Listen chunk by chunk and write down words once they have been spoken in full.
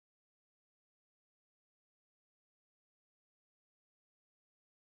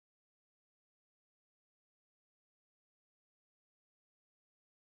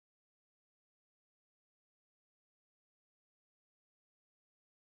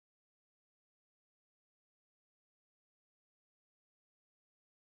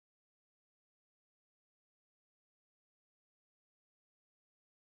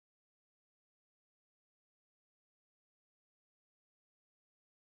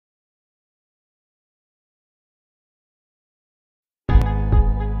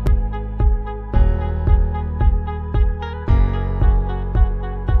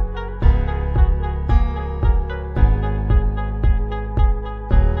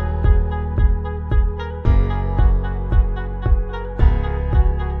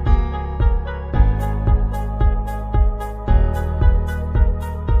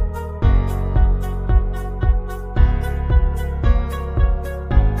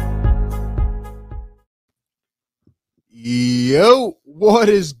Yo, what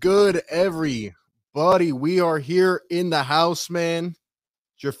is good, everybody? We are here in the house, man.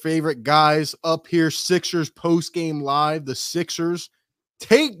 It's your favorite guys up here, Sixers post-game live. The Sixers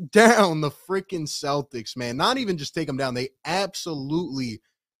take down the freaking Celtics, man. Not even just take them down. They absolutely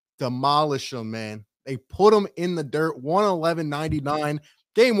demolish them, man. They put them in the dirt, 111-99.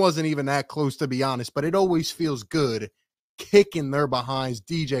 Game wasn't even that close, to be honest, but it always feels good kicking their behinds.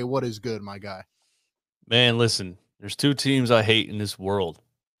 DJ, what is good, my guy? Man, listen, there's two teams I hate in this world: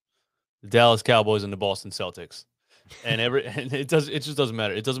 the Dallas Cowboys and the Boston Celtics. And it just doesn't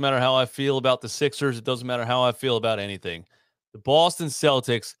matter. It doesn't matter how I feel about the Sixers. It doesn't matter how I feel about anything. The Boston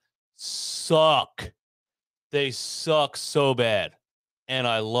Celtics suck. They suck so bad. And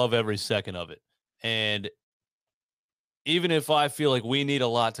I love every second of it. And even if I feel like we need a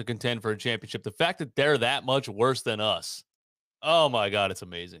lot to contend for a championship, the fact that they're that much worse than us, oh my God, it's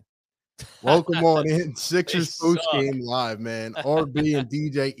amazing. Welcome on in. Sixers post game live, man. RB and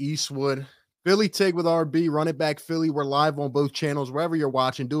DJ Eastwood. Philly Tig with RB, Run It Back Philly. We're live on both channels. Wherever you're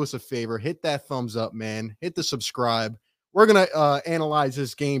watching, do us a favor. Hit that thumbs up, man. Hit the subscribe. We're going to analyze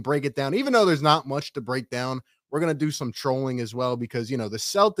this game, break it down. Even though there's not much to break down, we're going to do some trolling as well because, you know, the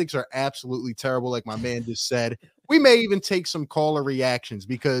Celtics are absolutely terrible, like my man just said. We may even take some caller reactions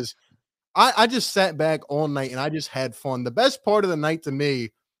because I just sat back all night and I just had fun. The best part of the night to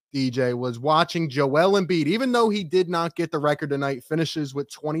me, DJ, was watching Joel Embiid, even though he did not get the record tonight, finishes with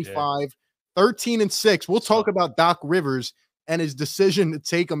 25, 13, and 6. We'll talk about Doc Rivers and his decision to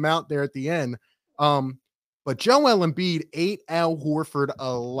take him out there at the end. But Joel Embiid ate Al Horford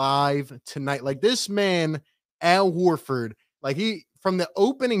alive tonight. Like this man, Al Horford, like he, from the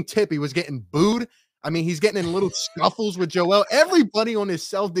opening tip, he was getting booed. I mean, he's getting in little scuffles with Joel. Everybody on his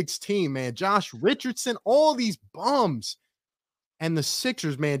Celtics team, man, Josh Richardson, all these bums. And the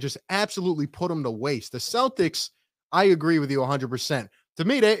Sixers, man, just absolutely put them to waste. The Celtics, I agree with you 100%. To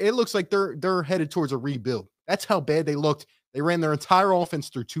me, it looks like they're headed towards a rebuild. That's how bad they looked. They ran their entire offense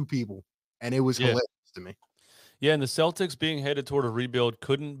through two people, and it was hilarious to me. Yeah, and the Celtics being headed toward a rebuild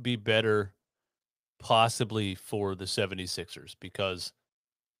couldn't be better possibly for the 76ers because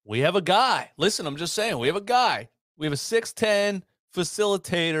we have a guy. Listen, I'm just saying, we have a guy. We have a 6'10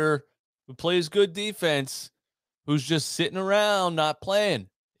 facilitator who plays good defense, who's just sitting around not playing.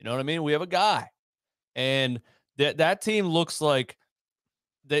 You know what I mean? We have a guy. And that team looks like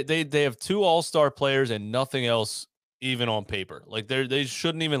they have two all-star players and nothing else even on paper. Like they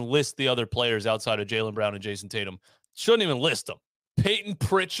shouldn't even list the other players outside of Jaylen Brown and Jason Tatum. Shouldn't even list them. Peyton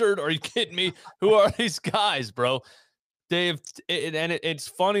Pritchard, are you kidding me? Who are these guys, bro? It's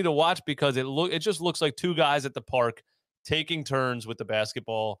funny to watch because it just looks like two guys at the park taking turns with the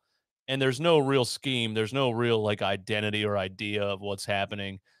basketball. And there's no real scheme. There's no real like identity or idea of what's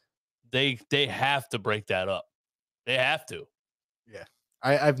happening. They have to break that up. They have to. Yeah.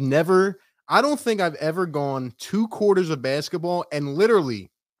 I don't think I've ever gone 2 quarters of basketball and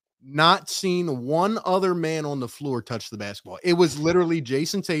literally not seen one other man on the floor touch the basketball. It was literally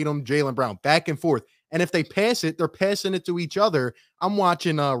Jason Tatum, Jaylen Brown, back and forth. And if they pass it, they're passing it to each other. I'm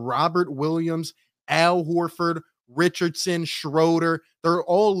watching Robert Williams, Al Horford, Richardson, Schroeder. They're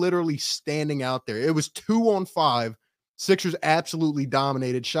all literally standing out there. It was 2-on-5. Sixers absolutely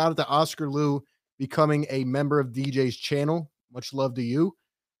dominated. Shout out to Oscar Lou becoming a member of DJ's channel. Much love to you.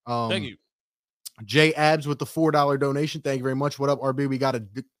 Thank you. Jay Abs with the $4 donation. Thank you very much. What up, RB? We got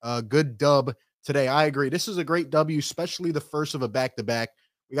a good dub today. I agree. This is a great W, especially the first of a back-to-back.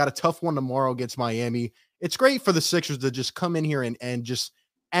 We got a tough one tomorrow against Miami. It's great for the Sixers to just come in here and just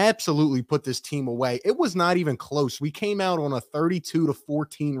absolutely put this team away. It was not even close. We came out on a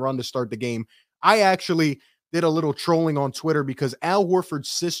 32-14 run to start the game. I actually did a little trolling on Twitter because Al Horford's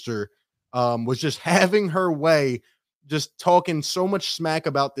sister was just having her way, just talking so much smack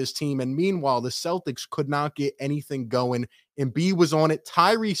about this team. And meanwhile, the Celtics could not get anything going. Embiid was on it.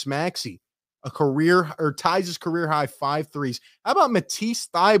 Tyrese Maxey, ties his career high 5 threes. How about Matisse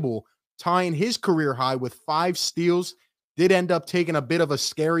Thybulle tying his career high with 5 steals? Did end up taking a bit of a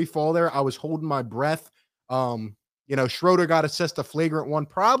scary fall there. I was holding my breath. Schroeder got assessed a flagrant one.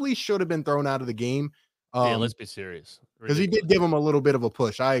 Probably should have been thrown out of the game. Yeah, let's be serious. Because he did give him a little bit of a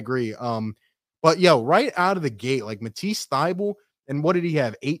push. I agree. But right out of the gate, like Matisse Thybulle, and what did he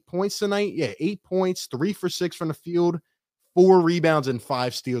have? 8 points tonight? Yeah, 8 points, 3 for 6 from the field, 4 rebounds, and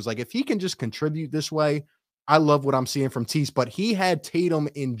 5 steals. Like if he can just contribute this way, I love what I'm seeing from Tease. But he had Tatum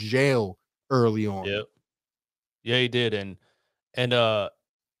in jail early on. Yep. Yeah, he did. And no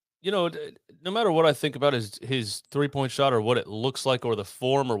matter what I think about his 3-point shot or what it looks like or the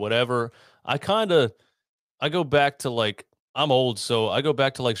form or whatever, I go back to like I'm old, so I go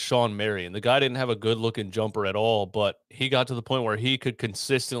back to like Sean Marion. The guy didn't have a good looking jumper at all, but he got to the point where he could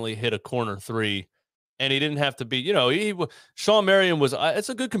consistently hit a corner three, and he didn't have to be, Sean Marion was, it's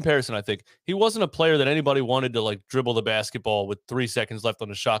a good comparison, I think. He wasn't a player that anybody wanted to like dribble the basketball with 3 seconds left on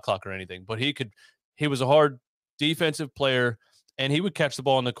the shot clock or anything, but he was a hard defensive player, and he would catch the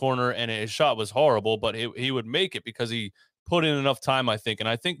ball in the corner, and his shot was horrible, but he would make it because he put in enough time, I think. And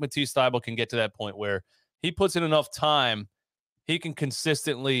I think Matisse Thybulle can get to that point where he puts in enough time, he can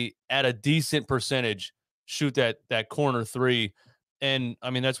consistently at a decent percentage shoot that corner three. And I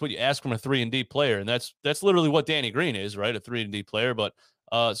mean, that's what you ask from a 3-and-D player. And that's literally what Danny Green is, right? A 3-and-D player. But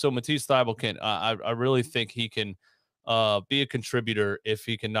so Matisse Thybulle can, I really think he can be a contributor if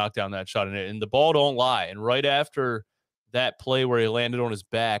he can knock down that shot. And the ball don't lie. And right after that play where he landed on his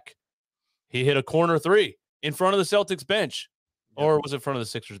back, he hit a corner three in front of the Celtics bench. Yep. Or was it in front of the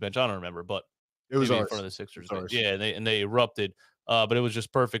Sixers bench? I don't remember, but it was in front of the Sixers. Yeah, and they erupted. But it was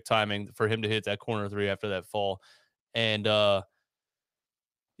just perfect timing for him to hit that corner three after that fall. And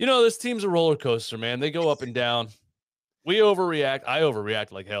this team's a roller coaster, man. They go up and down. We overreact. I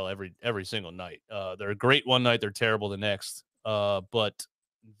overreact like hell every single night. They're great one night, they're terrible the next. But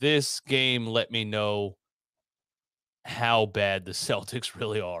this game let me know how bad the Celtics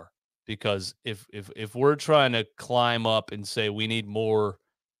really are. Because if we're trying to climb up and say we need more,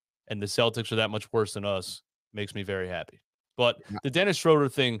 and the Celtics are that much worse than us, makes me very happy. But the Dennis Schroeder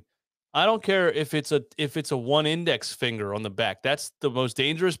thing, I don't care if it's a one index finger on the back. That's the most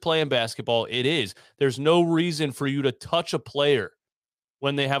dangerous play in basketball. It is. There's no reason for you to touch a player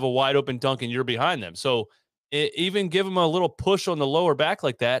when they have a wide open dunk and you're behind them. So even give him a little push on the lower back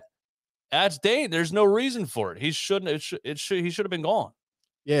like that. That's dangerous. There's no reason for it. He shouldn't. He should have been gone.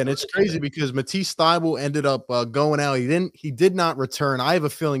 Yeah, and it's crazy because Matisse Thybulle ended up going out. He did not return. I have a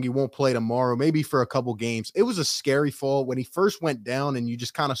feeling he won't play tomorrow, maybe for a couple games. It was a scary fall when he first went down, and you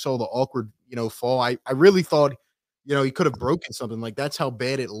just kind of saw the awkward, fall. I really thought, he could have broken something. Like, that's how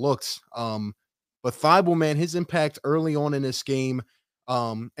bad it looked. But Thybulle, man, his impact early on in this game,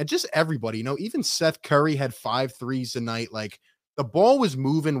 and just everybody, even Seth Curry had 5 threes tonight. Like, the ball was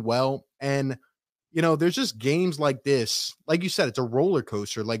moving well, and there's just games like this. Like you said, it's a roller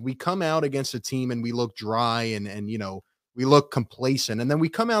coaster. Like, we come out against a team and we look dry and we look complacent. And then we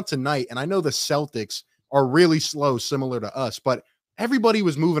come out tonight, and I know the Celtics are really slow, similar to us, but everybody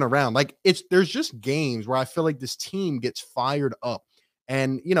was moving around. Like, there's just games where I feel like this team gets fired up.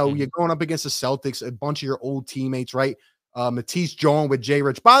 And, you're going up against the Celtics, a bunch of your old teammates, right? Matisse joined with Jay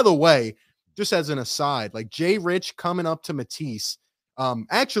Rich. By the way, just as an aside, like, Jay Rich coming up to Matisse.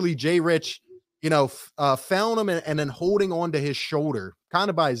 Actually, Jay Rich, found him and then holding on to his shoulder,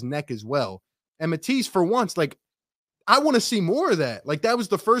 kind of by his neck as well. And Matisse, for once, like, I want to see more of that. Like, that was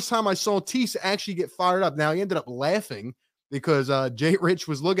the first time I saw Matisse actually get fired up. Now, he ended up laughing because Jay Rich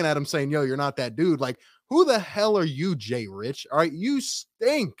was looking at him saying, yo, you're not that dude. Like, who the hell are you, Jay Rich? All right, you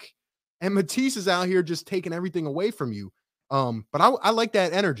stink. And Matisse is out here just taking everything away from you. But I like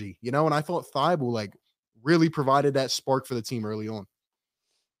that energy, and I thought Thybulle, like, really provided that spark for the team early on.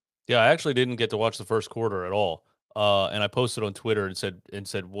 Yeah, I actually didn't get to watch the first quarter at all. And I posted on Twitter and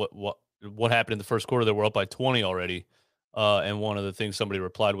said what happened in the first quarter. That we're up by 20 already. And one of the things somebody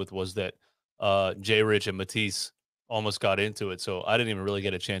replied with was that Jay Rich and Matisse almost got into it. So I didn't even really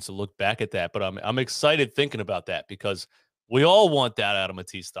get a chance to look back at that. But I'm excited thinking about that because we all want that out of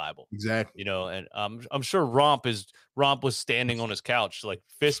Matisse Thybulle. Exactly. And I'm sure Romp was standing on his couch like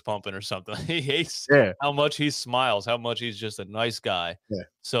fist pumping or something. He hates how much he smiles, how much he's just a nice guy. Yeah.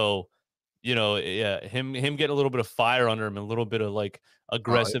 So, him getting a little bit of fire under him and a little bit of like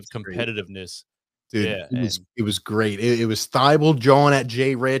aggressive competitiveness. Dude, yeah, it was great. It was Thybulle jawing at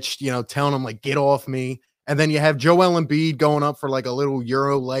Jay Rich, telling him like, get off me. And then you have Joel Embiid going up for like a little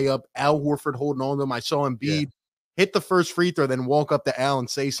Euro layup. Al Horford holding on to him. I saw Embiid hit the first free throw, then walk up to Al and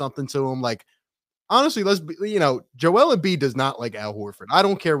say something to him. Like, honestly, Joel Embiid does not like Al Horford. I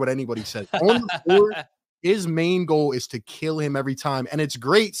don't care what anybody says. On the floor, his main goal is to kill him every time. And it's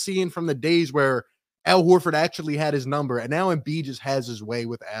great seeing from the days where Al Horford actually had his number, and now Embiid just has his way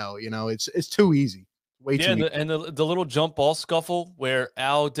with Al. It's too easy. Way too easy. And the little jump ball scuffle where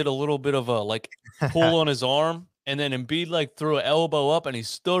Al did a little bit of a like pull on his arm, and then Embiid like threw an elbow up, and he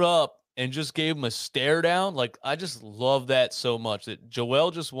stood up and just gave him a stare down. Like, I just love that so much that Joel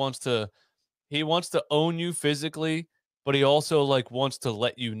just wants to own you physically, but he also like wants to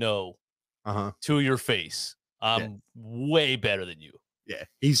let you know to your face, I'm way better than you. Yeah,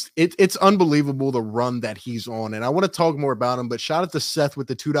 it's unbelievable the run that he's on. And I want to talk more about him, but shout out to Seth with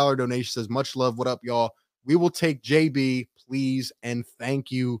the $2 donation. Says, much love. What up, y'all? We will take JB, please, and thank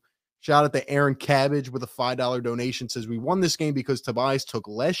you. Shout out to Aaron Cabbage with a $5 donation. Says, we won this game because Tobias took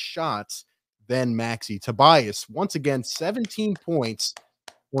less shots than Maxey. Tobias, once again, 17 points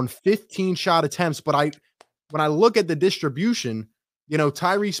on 15 shot attempts. But when I look at the distribution,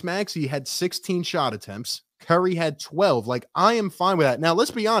 Tyrese Maxey had 16 shot attempts. Curry had 12. Like, I am fine with that. Now, let's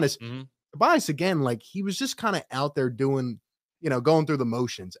be honest. Tobias, again, like, he was just kind of out there doing, going through the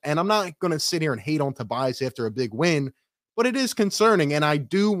motions. And I'm not going to sit here and hate on Tobias after a big win, but it is concerning. And I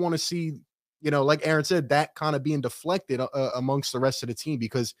do want to see, like Aaron said, that kind of being deflected amongst the rest of the team,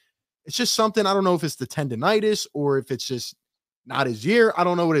 because it's just something. I don't know if it's the tendonitis or if it's just not his year. I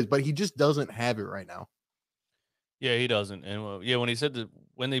don't know what it is, but he just doesn't have it right now. Yeah, he doesn't. And when he said that,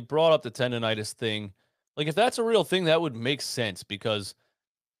 when they brought up the tendonitis thing, like, if that's a real thing, that would make sense, because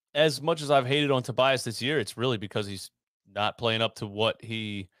as much as I've hated on Tobias this year, it's really because he's not playing up to what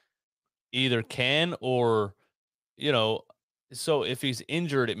he either can or, so if he's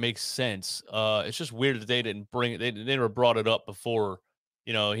injured, it makes sense. It's just weird that they didn't bring it. They never brought it up before.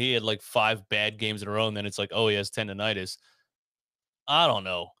 He had like 5 bad games in a row, and then it's like, oh, he has tendonitis. I don't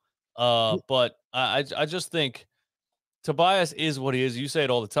know. But I just think Tobias is what he is. You say it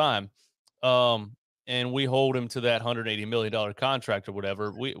all the time. And we hold him to that $180 million contract or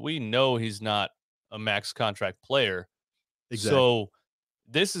whatever. We know he's not a max contract player. Exactly. So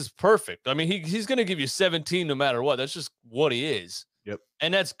this is perfect. I mean, he's going to give you 17 no matter what. That's just what he is. Yep.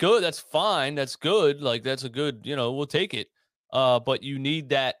 And that's good. That's fine. That's good. Like, that's a good, we'll take it. But you need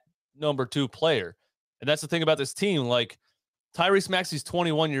that number 2 player. And that's the thing about this team. Like, Tyrese Maxey's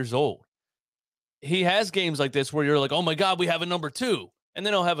 21 years old. He has games like this where you're like, oh my God, we have a number 2. And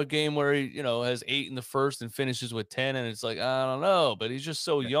then he'll have a game where he, has 8 in the first and finishes with 10. And it's like, I don't know, but he's just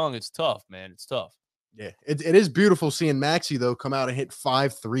so young. It's tough, man. It's tough. Yeah. It is beautiful seeing Maxey, though, come out and hit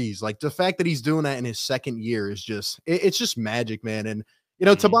 5 threes. Like, the fact that he's doing that in his second year is just, it's just magic, man. And,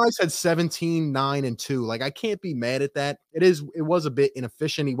 Tobias had 17, 9, and 2. Like, I can't be mad at that. It was a bit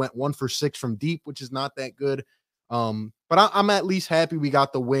inefficient. He went 1 for 6 from deep, which is not that good. But I'm at least happy we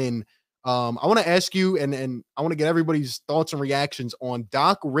got the win. I want to ask you, and I want to get everybody's thoughts and reactions on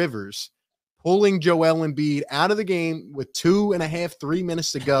Doc Rivers pulling Joel Embiid out of the game with 2.5, 3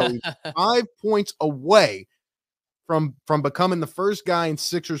 minutes to go, 5 points away from becoming the first guy in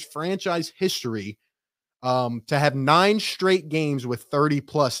Sixers franchise history to have 9 straight games with 30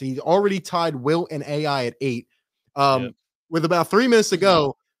 plus. He already tied Wilt and AI at 8. With about 3 minutes to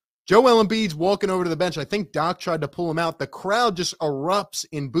go, Joel Embiid's walking over to the bench. I think Doc tried to pull him out. The crowd just erupts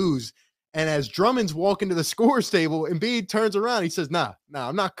in boos. And as Drummond's walking to the scores table, Embiid turns around. He says, nah,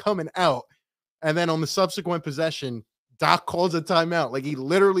 I'm not coming out. And then on the subsequent possession, Doc calls a timeout. Like, he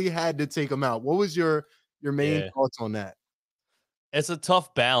literally had to take him out. What was your main thoughts on that? It's a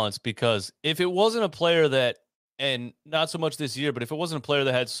tough balance, because if it wasn't a player that, and not so much this year, but if it wasn't a player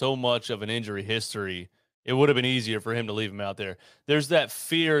that had so much of an injury history, it would have been easier for him to leave him out there. There's that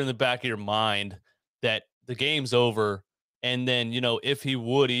fear in the back of your mind that the game's over. And then, if he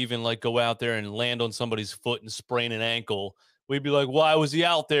would even like go out there and land on somebody's foot and sprain an ankle, we'd be like, why was he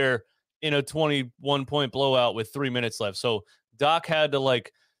out there in a 21-point blowout with 3 minutes left? So Doc had to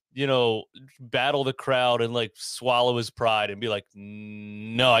battle the crowd and swallow his pride and be like,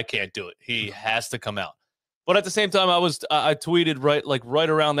 no, I can't do it. He has to come out. But at the same time, I tweeted right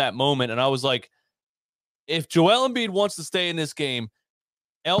around that moment, and I was like, if Joel Embiid wants to stay in this game,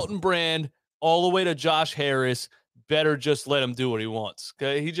 Elton Brand all the way to Josh Harris better just let him do what he wants.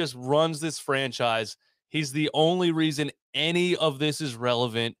 Okay, he just runs this franchise. He's the only reason any of this is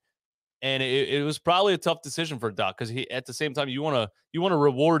relevant, and it was probably a tough decision for Doc, because he, at the same time, you want to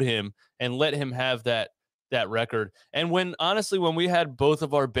reward him and let him have that record. And when we had both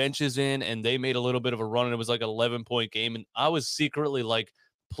of our benches in and they made a little bit of a run, and it was like an 11-point game, and I was secretly like,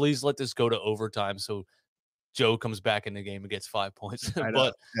 please let this go to overtime so Joe comes back in the game and gets 5 points.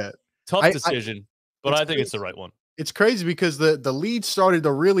 But tough decision, but I think it's the right one. It's crazy because the lead started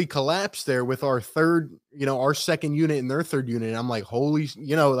to really collapse there with our our second unit and their third unit. And I'm like, holy,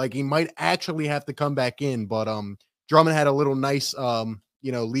 he might actually have to come back in. But Drummond had a little nice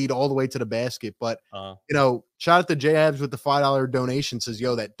lead all the way to the basket. But shout out to J-Abs with the $5 donation. Says,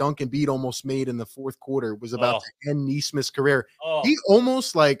 that dunk Embiid almost made in the fourth quarter was about to end Neesmith's career. He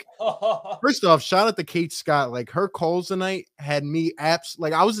almost first off, shout out to Kate Scott. Like, her calls tonight had me I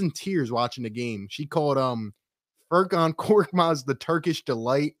was in tears watching the game. She called Furkan Korkmaz the Turkish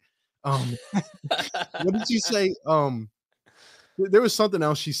delight. What did she say? There was something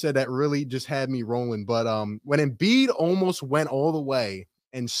else she said that really just had me rolling. But when Embiid almost went all the way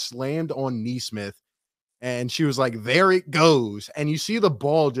and slammed on Neesmith, and she was like, there it goes. And you see the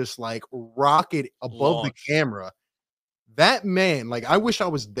ball just rocket above the camera. That man, like, I wish I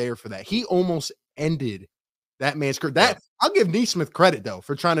was there for that. He almost ended that man's career. That I'll give Neesmith credit though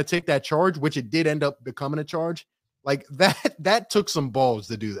for trying to take that charge, which it did end up becoming a charge. Like that took some balls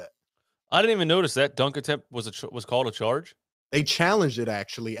to do that. I didn't even notice that dunk attempt was called a charge. They challenged it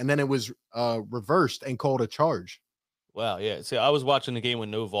actually, and then it was reversed and called a charge. Wow, yeah. See, I was watching the game with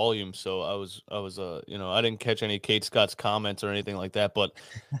no volume, so I didn't catch any Kate Scott's comments or anything like that. But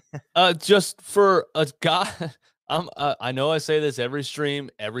just for a guy, I know I say this every stream,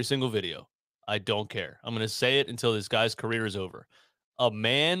 every single video. I don't care. I'm gonna say it until this guy's career is over. A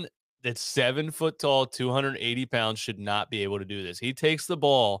man that's 7 foot tall, 280 pounds should not be able to do this. He takes the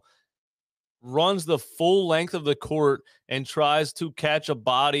ball, runs the full length of the court, and tries to catch a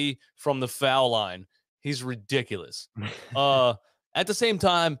body from the foul line. He's ridiculous. At the same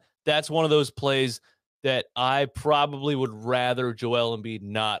time, that's one of those plays that I probably would rather Joel Embiid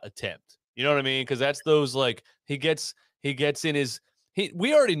not attempt. You know what I mean? Because that's those like he gets in his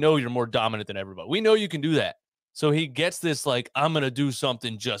we already know you're more dominant than everybody. We know you can do that. So he gets this like I'm gonna do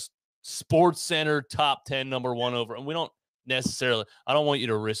something just Sports Center top 10 number one over, and we don't necessarily. I don't want you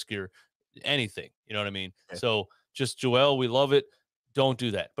to risk your anything. You know what I mean? Okay. So just Joel, we love it. Don't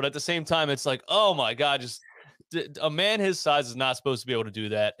do that. But at the same time, it's like, oh my God, just a man his size is not supposed to be able to do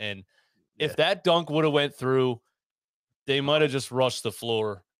that. And if that dunk would have went through, they might have just rushed the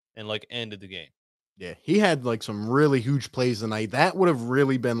floor and like ended the game. Yeah, he had like some really huge plays tonight. That would have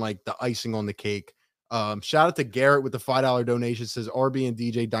really been like the icing on the cake. Shout out to Garrett with the $5 donation. Says RB and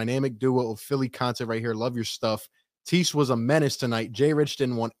DJ, dynamic duo of Philly content right here. Love your stuff. Tease was a menace tonight. Jay Rich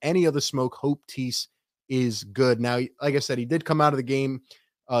didn't want any of the smoke. Hope Tease is good. Now, like I said, he did come out of the game,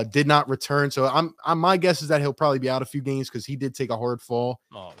 did not return. So I'm my guess is that he'll probably be out a few games because he did take a hard fall.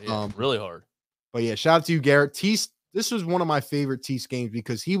 Oh, yeah, really hard. But yeah, shout out to you, Garrett. Tease, this was one of my favorite Tease games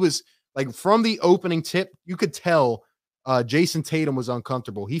because he was like from the opening tip, you could tell Jason Tatum was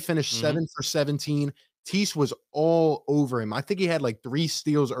uncomfortable. He finished 7 for 17. Tease was all over him. I think he had like 3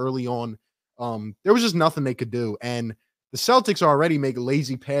 steals early on. There was just nothing they could do. And the Celtics already make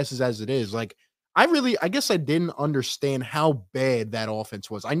lazy passes as it is. Like, I guess I didn't understand how bad that offense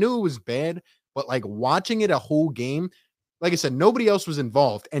was. I knew it was bad, but like watching it a whole game, like I said, nobody else was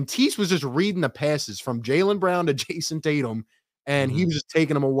involved. And Tease was just reading the passes from Jaylen Brown to Jason Tatum, and he was just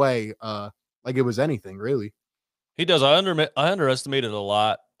taking them away like it was anything, really. He does. I underestimated a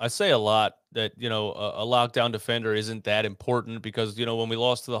lot. I say a lot that, a lockdown defender isn't that important because, when we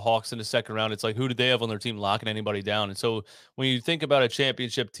lost to the Hawks in the second round, it's like, who did they have on their team locking anybody down? And so when you think about a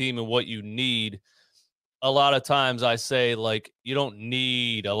championship team and what you need, a lot of times I say, like, you don't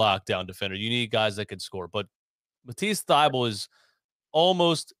need a lockdown defender. You need guys that can score. But Matisse Thybulle is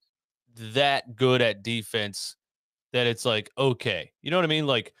almost that good at defense that it's like, okay. You know what I mean?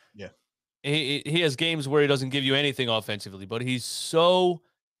 Like, yeah. He has games where he doesn't give you anything offensively, but he's so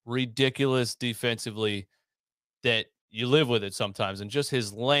ridiculous defensively that you live with it sometimes. And just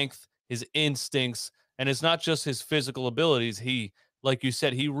his length, his instincts, and it's not just his physical abilities. He, like you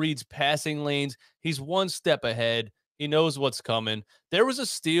said, he reads passing lanes. He's one step ahead. He knows what's coming. There was a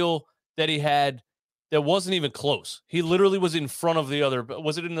steal that he had that wasn't even close. He literally was in front of the other.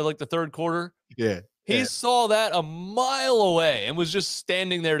 Was it in the third quarter? Yeah. He saw that a mile away and was just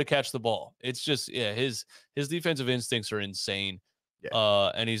standing there to catch the ball. It's just, his defensive instincts are insane.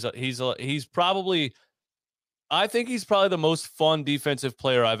 Yeah. And he's probably, I think he's probably the most fun defensive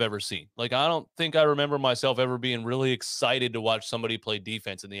player I've ever seen. Like, I don't think I remember myself ever being really excited to watch somebody play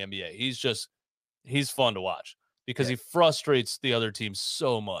defense in the NBA. He's fun to watch because he frustrates the other team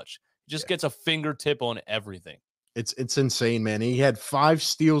so much. He just gets a fingertip on everything. It's insane, man. He had 5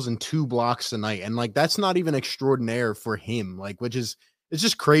 steals and 2 blocks tonight. And like, that's not even extraordinaire for him, like, it's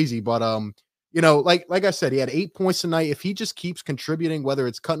just crazy. But, like I said, he had 8 points tonight. If he just keeps contributing, whether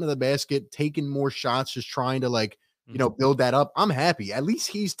it's cutting to the basket, taking more shots, just trying to build that up, I'm happy. At least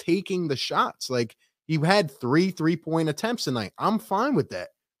he's taking the shots. Like, he had 3 3-point attempts tonight. I'm fine with that.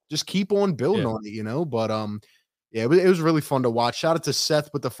 Just keep on building on it, but, it was really fun to watch. Shout out to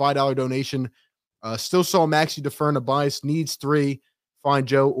Seth with the $5 donation. Still saw Maxey deferring to bias, needs 3, find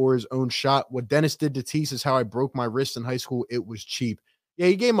Joe or his own shot. What Dennis did to Tease is how I broke my wrist in high school. It was cheap. Yeah,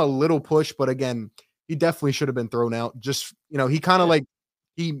 he gave him a little push, but again, he definitely should have been thrown out. Just, he kind of like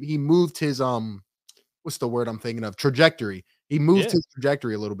he moved his what's the word I'm thinking of? Trajectory. He moved his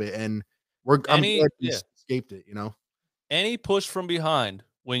trajectory a little bit, and I'm glad he escaped it, Any push from behind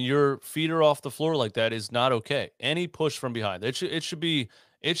when your feet are off the floor like that is not okay. Any push from behind.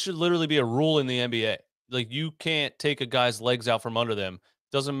 It should literally be a rule in the NBA. Like, you can't take a guy's legs out from under them.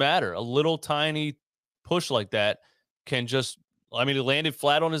 Doesn't matter. A little tiny push like that can just I mean, he landed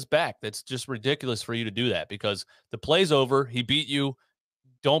flat on his back. That's just ridiculous for you to do that because the play's over. He beat you.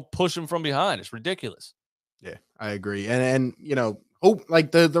 Don't push him from behind. It's ridiculous. Yeah, I agree. And you know,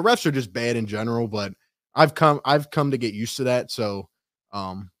 like the refs are just bad in general, but I've come to get used to that. So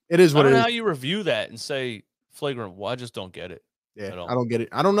it is I what don't it know is. how you review that and say flagrant. Well, I just don't get it Yeah, at I all. don't get it.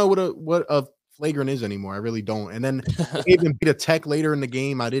 I don't know what a flagrant is anymore. I really don't. And then he even beat a tech later in the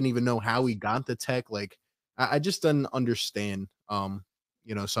game. I didn't even know how he got the tech. Like I just didn't understand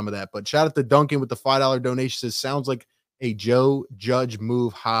you know, some of that. But shout out to Duncan with the $5 donation. Says sounds like a Joe Judge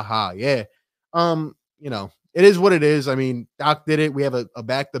move. Ha ha. Yeah. You know, it is what it is. I mean, Doc did it. We have a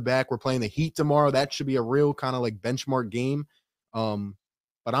back-to-back. We're playing the Heat tomorrow. That should be a real kind of like benchmark game. Um,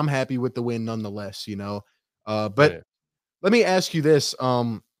 but I'm happy with the win nonetheless, you know. But Yeah. let me ask you this.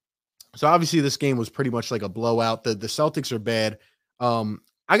 So obviously this game was pretty much like a blowout. The Celtics are bad.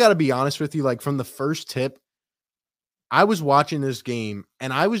 I gotta be honest with you, like from the first tip, I was watching this game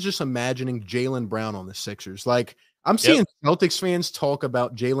and I was just imagining Jaylen Brown on the Sixers. Like I'm Yep. seeing Celtics fans talk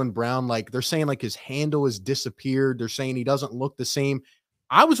about Jaylen Brown, like they're saying like his handle has disappeared. They're saying he doesn't look the same.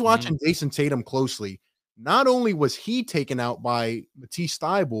 I was Mhm. watching Jason Tatum closely. Not only was he taken out by Matisse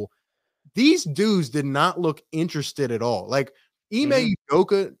Thybulle, these dudes did not look interested at all. Like Mhm. Ime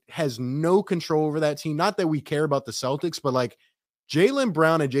Udoka has no control over that team. Not that we care about the Celtics, but like Jaylen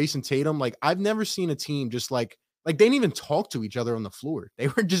Brown and Jason Tatum, like I've never seen a team just like they didn't even talk to each other on the floor. They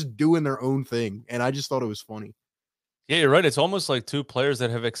were just doing their own thing, and I just thought it was funny. Yeah, you're right. It's almost like two players that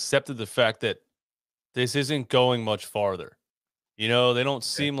have accepted the fact that this isn't going much farther. You know, they don't Yeah,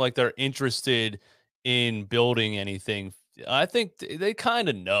 seem like they're interested in building anything. I think they kind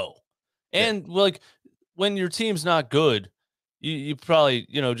of know. yeah, And like when your team's not good, you probably,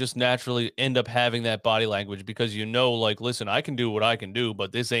 just naturally end up having that body language because like, listen, I can do what I can do,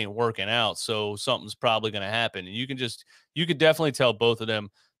 but this ain't working out. So something's probably going to happen. And you could definitely tell both of them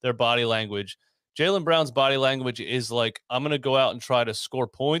their body language. Jaylen Brown's body language is like, I'm going to go out and try to score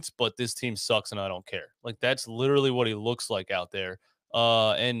points, but this team sucks and I don't care. Like, that's literally what he looks like out there.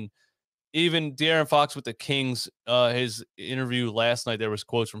 And even De'Aaron Fox with the Kings, his interview last night, there was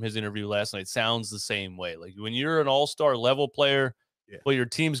quotes from his interview last night, sounds the same way. Like when you're an all-star level player, yeah. but your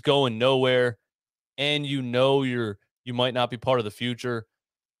team's going nowhere and you might not be part of the future,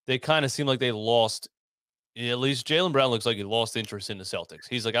 they kind of seem like they lost. At least Jaylen Brown looks like he lost interest in the Celtics.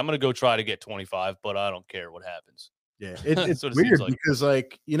 He's like, I'm gonna go try to get 25, but I don't care what happens. Yeah, it's That's what it seems weird like. because,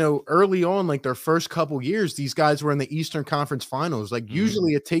 like, you know, early on, like their first couple years, these guys were in the Eastern Conference Finals. Like, Mhm.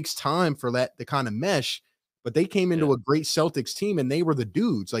 usually it takes time for that to kind of mesh, but they came Yeah. into a great Celtics team and they were the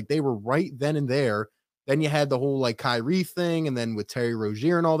dudes. Like, they were right then and there. Then you had the whole like Kyrie thing, and then with Terry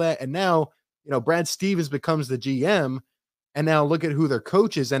Rozier and all that. And now, you know, Brad Stevens becomes the GM, and now look at who their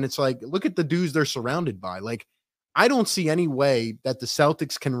coach is. And it's like, look at the dudes they're surrounded by. Like, I don't see any way that the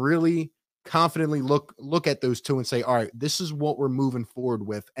Celtics can really confidently look at those two and say, all right, this is what we're moving forward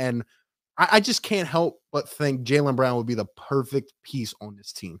with. And I just can't help but think Jaylen Brown would be the perfect piece on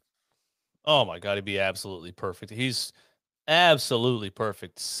this team. Oh my god, he'd be absolutely perfect. He's absolutely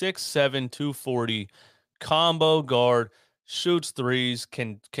perfect. 6'7", 240, combo guard, shoots threes,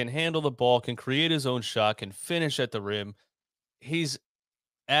 can handle the ball, can create his own shot, can finish at the rim. He's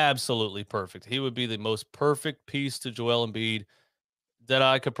absolutely perfect. He would be the most perfect piece to Joel Embiid that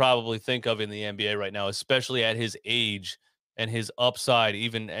I could probably think of in the NBA right now, especially at his age and his upside.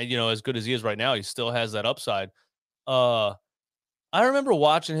 Even as good as he is right now, he still has that upside. Uh, I remember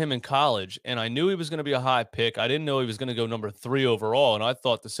watching him in college, and I knew he was going to be a high pick. I didn't know he was going to go number 3 overall, and I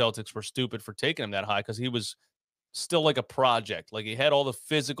thought the Celtics were stupid for taking him that high because he was still like a project. Like he had all the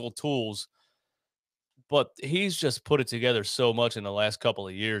physical tools, but he's just put it together so much in the last couple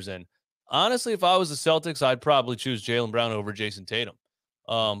of years. And honestly, if I was the Celtics, I'd probably choose Jaylen Brown over Jason Tatum.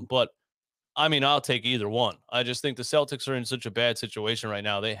 But I mean, I'll take either one. I just think the Celtics are in such a bad situation right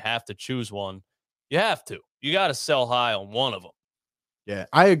now. They have to choose one. You have to. You got to sell high on one of them. Yeah,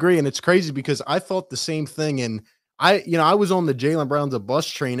 I agree. And it's crazy because I thought the same thing. And I was on the Jaylen Brown's a bus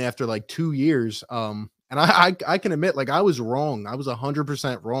train after like 2 years. And I can admit, like, I was wrong. I was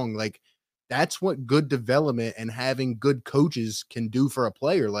 100% wrong. Like, that's what good development and having good coaches can do for a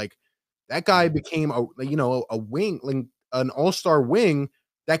player. Like, that guy Mhm. became a wing, like an all-star wing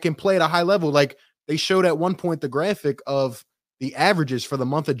that can play at a high level. Like, they showed at one point the graphic of the averages for the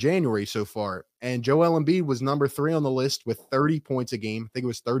month of January so far. And Joel Embiid was number 3 on the list with 30 points a game. I think it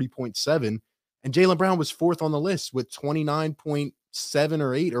was 30.7. And Jaylen Brown was 4th on the list with 29.7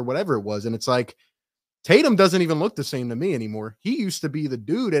 or 8 or whatever it was. And it's like Tatum doesn't even look the same to me anymore. He used to be the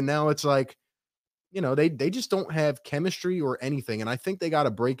dude, and now it's like, they just don't have chemistry or anything. And I think they got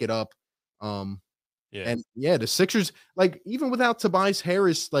to break it up. Um, Yeah. And yeah, the Sixers, like even without Tobias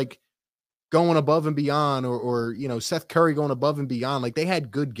Harris, like going above and beyond, or Seth Curry going above and beyond, like they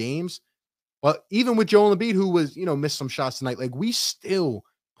had good games. But even with Joel Embiid, who was missed some shots tonight, like we still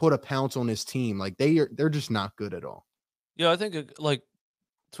put a pounce on this team. Like they're just not good at all. Yeah, I think like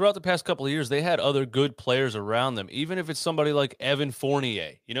throughout the past couple of years, they had other good players around them. Even if it's somebody like Evan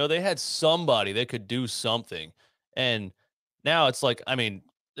Fournier, they had somebody that could do something. And now it's like, I mean,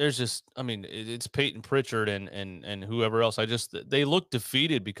 there's just, I mean, it's Peyton Pritchard and whoever else. They look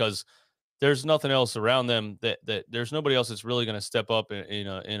defeated because there's nothing else around them that there's nobody else that's really going to step up in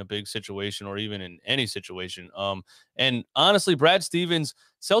a big situation or even in any situation. And honestly, Brad Stevens,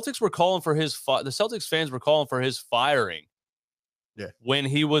 the Celtics fans were calling for his firing when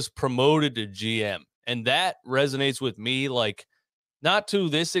he was promoted to GM. And that resonates with me, like not to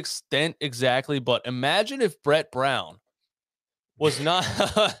this extent exactly, but imagine if Brett Brown was not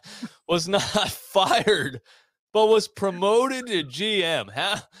was not fired, but was promoted to GM.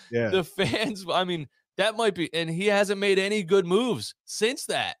 The fans, I mean, that might be, and he hasn't made any good moves since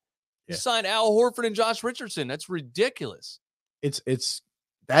that. He signed Al Horford and Josh Richardson. That's ridiculous.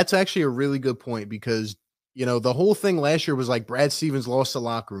 That's actually a really good point because the whole thing last year was like Brad Stevens lost the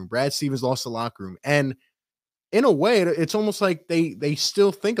locker room. Brad Stevens lost the locker room. And in a way, it's almost like they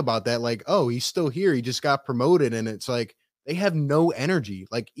still think about that. Like, oh, he's still here. He just got promoted. And it's like they have no energy.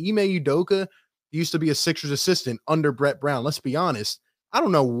 Like Ime Udoka used to be a Sixers assistant under Brett Brown. Let's be honest. I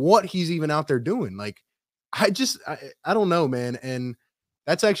don't know what he's even out there doing. Like, I don't know, man. And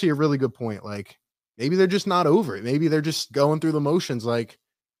that's actually a really good point. Like, maybe they're just not over it. Maybe they're just going through the motions. Like,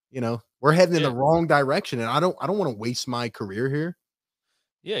 we're heading in the wrong direction, and I don't want to waste my career here.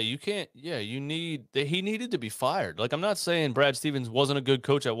 Yeah, you can't. Yeah, he needed to be fired. Like, I'm not saying Brad Stevens wasn't a good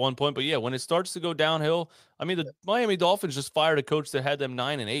coach at one point, but yeah, when it starts to go downhill, I mean, the Miami Dolphins just fired a coach that had them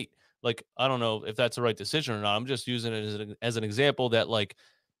 9-8. Like, I don't know if that's the right decision or not. I'm just using it as an example that, like,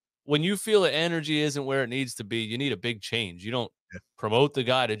 when you feel the energy isn't where it needs to be, you need a big change. You don't promote the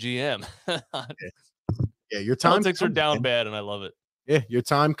guy to GM. Your time Celtics are down bad, and I love it. Yeah, your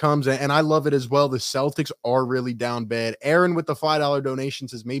time comes, and I love it as well. The Celtics are really down bad. Aaron with the $5 donation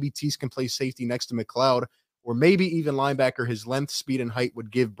says maybe Tease can play safety next to McLeod, or maybe even linebacker. His length, speed, and height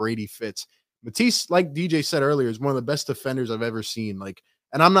would give Brady fits. Matisse, like DJ said earlier, is one of the best defenders I've ever seen. Like,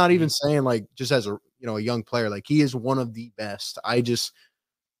 and I'm not even saying like just as a a young player. Like, he is one of the best. I just,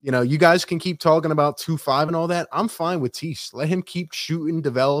 you guys can keep talking about 2-5 and all that. I'm fine with Tease. Let him keep shooting,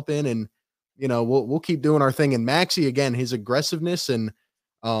 developing, and we'll keep doing our thing. And Maxey, again, his aggressiveness, and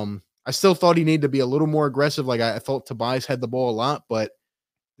I still thought he needed to be a little more aggressive. Like, I thought Tobias had the ball a lot, but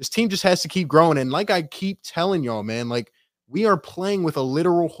this team just has to keep growing. And like I keep telling y'all, man, like we are playing with a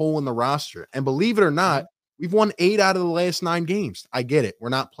literal hole in the roster. And believe it or not, we've won 8 out of the last 9 games. I get it. We're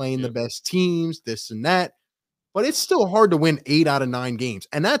not playing the best teams, this and that, but it's still hard to win 8 out of 9 games.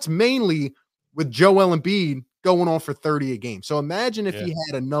 And that's mainly with Joel Embiid going on for 30 a game. So imagine if he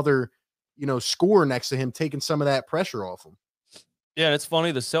had another score next to him, taking some of that pressure off him. Yeah, and it's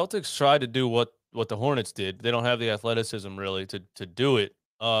funny. The Celtics tried to do what the Hornets did. They don't have the athleticism really to do it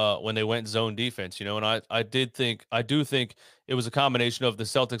when they went zone defense, and I do think it was a combination of the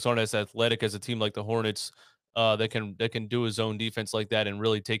Celtics aren't as athletic as a team like the Hornets that can do a zone defense like that and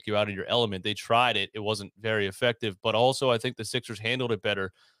really take you out of your element. They tried it. It wasn't very effective, but also I think the Sixers handled it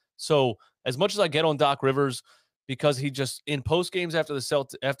better. So as much as I get on Doc Rivers, because he just in post games after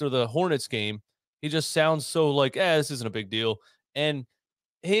the Hornets game, he just sounds so like, this isn't a big deal. And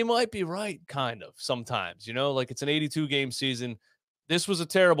he might be right, kind of, sometimes, like it's an 82 game season. This was a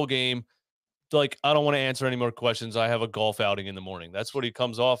terrible game. Like, I don't want to answer any more questions. I have a golf outing in the morning. That's what he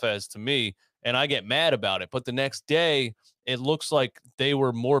comes off as to me. And I get mad about it. But the next day, it looks like they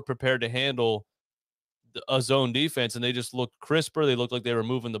were more prepared to handle a zone defense, and they just looked crisper. They looked like they were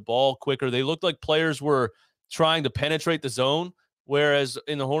moving the ball quicker. They looked like players were trying to penetrate the zone, whereas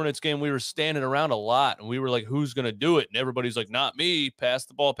in the Hornets game, we were standing around a lot, and we were like, who's going to do it? And everybody's like, not me. Pass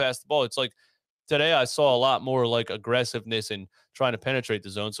the ball, pass the ball. It's like today I saw a lot more like aggressiveness and trying to penetrate the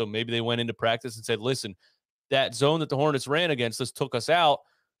zone. So maybe they went into practice and said, listen, that zone that the Hornets ran against us took us out.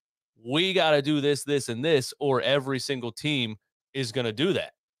 We got to do this, this, and this, or every single team is going to do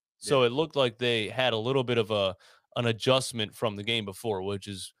that. So it looked like they had a little bit of an adjustment from the game before, which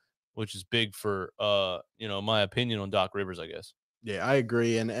is big for my opinion on Doc Rivers, I guess. Yeah, I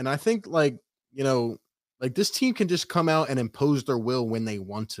agree. And I think like this team can just come out and impose their will when they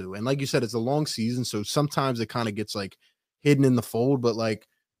want to. And like you said, it's a long season, so sometimes it kind of gets like hidden in the fold. But like,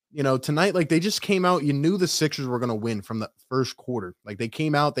 tonight, like they just came out, you knew the Sixers were going to win from the first quarter. Like they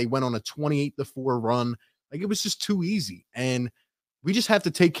came out, they went on a 28-4 run. Like it was just too easy. And we just have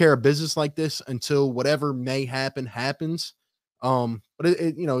to take care of business like this until whatever may happen happens. But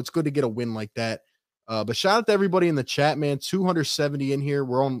it's good to get a win like that. But shout out to everybody in the chat, man. 270 in here.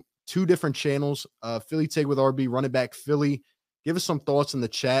 We're on 2 different channels. Philly Take with RB, running back Philly. Give us some thoughts in the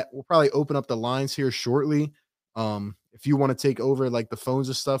chat. We'll probably open up the lines here shortly. If you want to take over like the phones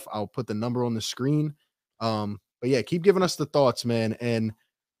and stuff, I'll put the number on the screen. But yeah, keep giving us the thoughts, man. And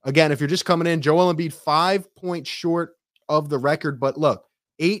again, if you're just coming in, Joel Embiid 5 points short of the record, but look,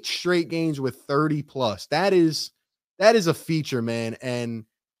 8 straight games with 30 plus. That is a feature, man. And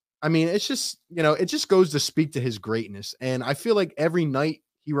I mean, it's just, it just goes to speak to his greatness. And I feel like every night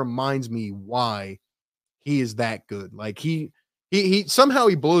he reminds me why he is that good. Like he somehow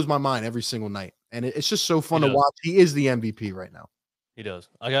he blows my mind every single night. And it's just so fun to watch. He is the MVP right now. He does.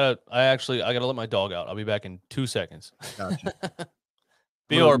 I gotta let my dog out. I'll be back in 2 seconds. Gotcha.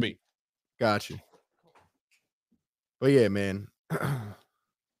 BRB. Gotcha. But yeah, man.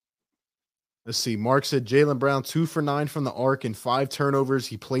 Let's see. Mark said Jaylen Brown 2 for 9 from the arc and 5 turnovers.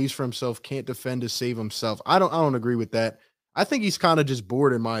 He plays for himself, can't defend to save himself. I don't agree with that. I think he's kind of just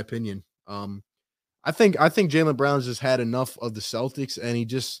bored, in my opinion. I think Jaylen Brown's just had enough of the Celtics, and he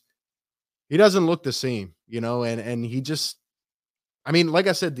doesn't look the same, and he just, I mean, like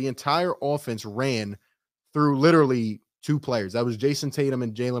I said, the entire offense ran through literally 2 players. That was Jason Tatum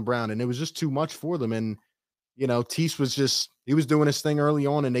and Jaylen Brown, and it was just too much for them. And Tease he was doing his thing early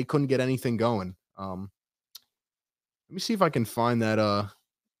on, and they couldn't get anything going. Let me see if I can find that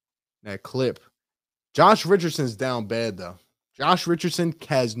clip. Josh Richardson's down bad though. Josh Richardson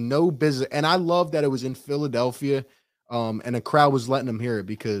has no business, and I love that it was in Philadelphia, and the crowd was letting him hear it,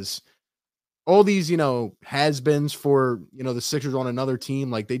 because all these, has-beens for, the Sixers on another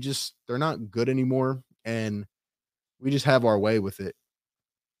team, like they're not good anymore, and we just have our way with it.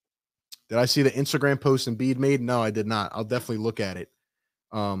 Did I see the Instagram post Embiid made? No, I did not. I'll definitely look at it.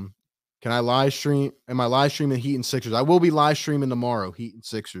 Can I live stream? Am I live streaming Heat and Sixers? I will be live streaming tomorrow, Heat and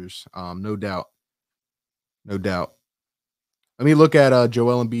Sixers. No doubt. No doubt. Let me look at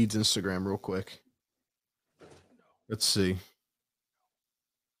Joel Embiid's Instagram real quick. Let's see.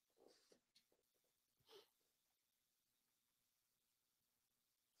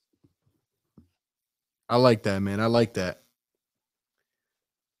 I like that, man. I like that.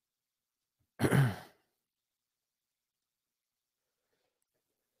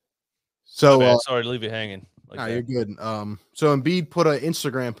 So sorry to leave you hanging. Nah, you're good. So Embiid put an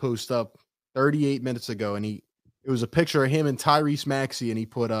Instagram post up 38 minutes ago, and it was a picture of him and Tyrese Maxey, and he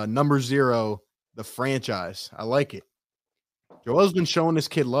put number 0, the franchise. I like it. Joel's been showing this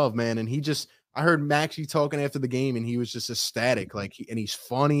kid love, man, and I heard Maxey talking after the game, and he was just ecstatic. Like, and he's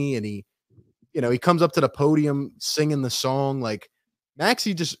funny, and he comes up to the podium singing the song. Like,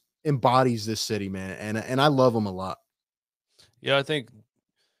 Maxey just embodies this city, man, and I love him a lot. Yeah, I think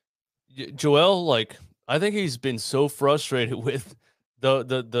Joel, like, I think he's been so frustrated with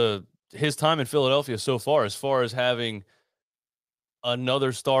his time in Philadelphia so far as having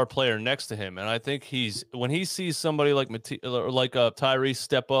another star player next to him. And I think when he sees somebody like Tyrese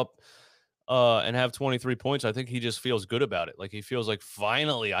step up and have 23 points, I think he just feels good about it. Like, he feels like,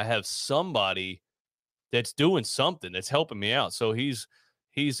 finally I have somebody that's doing something, that's helping me out. So he's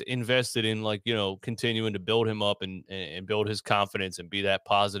invested in, like, continuing to build him up and build his confidence and be that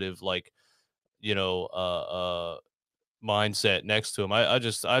positive, like, mindset next to him.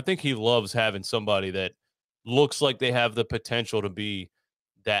 I think he loves having somebody that looks like they have the potential to be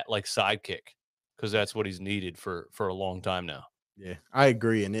that, like, sidekick, because that's what he's needed for a long time now. Yeah, I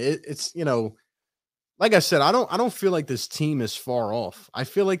agree. And it's, like I said, I don't feel like this team is far off. I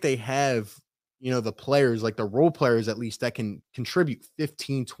feel like they have, the players, like the role players at least, that can contribute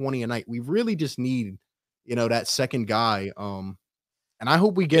 15, 20 a night. We really just need, that second guy. And I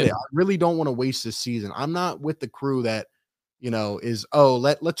hope we get it. I really don't want to waste this season. I'm not with the crew that,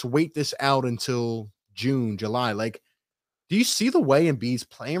 let's wait this out until June, July. Like, do you see the way Embiid's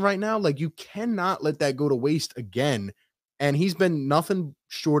playing right now? Like, you cannot let that go to waste again. And he's been nothing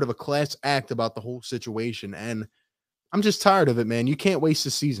short of a class act about the whole situation. And I'm just tired of it, man. You can't waste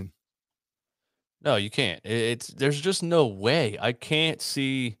the season. No, you can't. There's just no way. I can't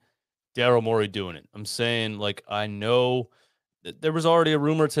see Daryl Morey doing it. I'm saying, like, I know there was already a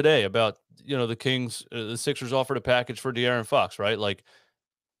rumor today about, the Sixers offered a package for De'Aaron Fox, right? Like,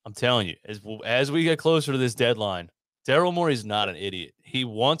 I'm telling you, as we get closer to this deadline, Daryl Morey's not an idiot. He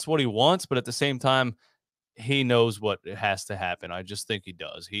wants what he wants, but at the same time, he knows what has to happen. I just think he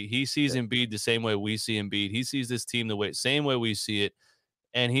does. He sees Embiid the same way we see Embiid. He sees this team same way we see it,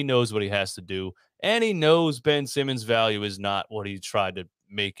 and he knows what he has to do. And he knows Ben Simmons' value is not what he tried to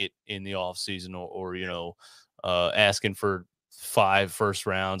make it in the offseason, or asking for 5 first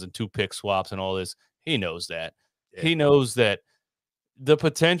rounds and 2 pick swaps and all this. He knows that. Yeah. He knows that the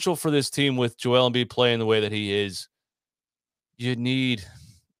potential for this team with Joel Embiid playing the way that he is, you need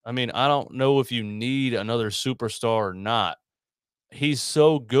I mean, I don't know if you need another superstar or not. He's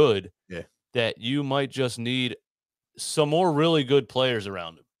so good Yeah. that you might just need some more really good players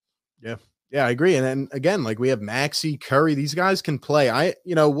around him. Yeah. Yeah, I agree. And then again, like we have Maxey, Curry, these guys can play.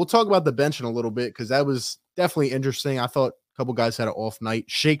 We'll talk about the bench in a little bit because that was definitely interesting. I thought a couple guys had an off night.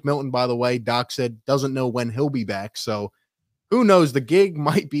 Shake Milton, by the way, Doc said doesn't know when he'll be back. So who knows? The gig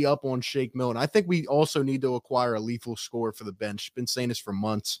might be up on Shake Milton. I think we also need to acquire a lethal scorer for the bench. Been saying this for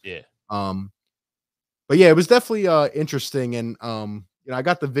months. Yeah. But yeah, it was definitely interesting. And I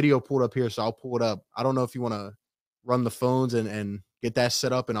got the video pulled up here, so I'll pull it up. I don't know if you want to run the phones and get that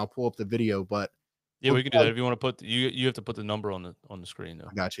set up, and I'll pull up the video. But yeah, we can do that if you want to put you have to put the number on the screen though.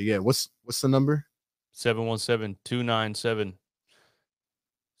 I got you. Yeah, what's the number?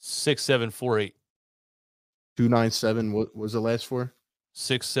 717-297-6748. 297. What was the last four?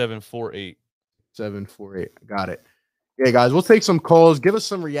 6748. 748. Got it. Yeah, guys, we'll take some calls. Give us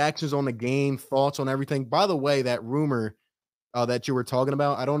some reactions on the game, thoughts on everything. By the way, that rumor that you were talking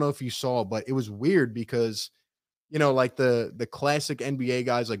about, I don't know if you saw, but it was weird because, like the classic NBA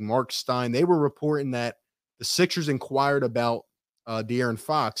guys like Mark Stein, they were reporting that the Sixers inquired about De'Aaron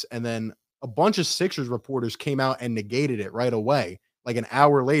Fox, and then a bunch of Sixers reporters came out and negated it right away. Like an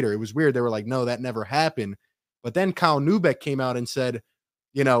hour later, it was weird. They were like, no, that never happened. But then Kyle Neubeck came out and said,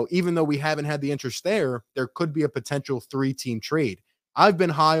 even though we haven't had the interest there could be a potential 3-team trade. I've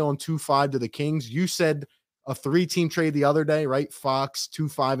been high on 2-5 to the Kings. You said a 3-team trade the other day, right? Fox,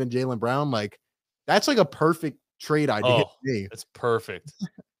 2-5, and Jaylen Brown. Like, that's like a perfect trade idea. Oh, it's perfect.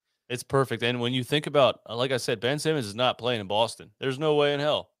 It's perfect. And when you think about, like I said, Ben Simmons is not playing in Boston. There's no way in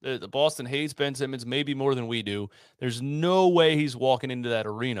hell. The Boston hates Ben Simmons maybe more than we do. There's no way he's walking into that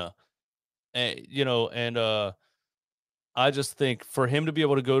arena. And I just think for him to be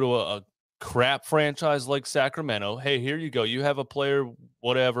able to go to a crap franchise like Sacramento, hey, here you go. You have a player,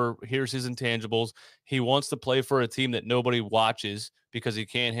 whatever. Here's his intangibles. He wants to play for a team that nobody watches because he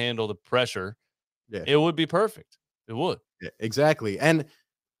can't handle the pressure. Yeah. It would be perfect. It would. Yeah, exactly. And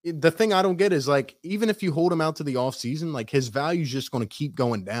the thing I don't get is, like, even if you hold him out to the offseason, like, his value is just going to keep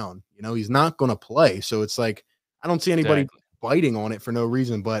going down. He's not going to play. So it's like, I don't see anybody biting on it for no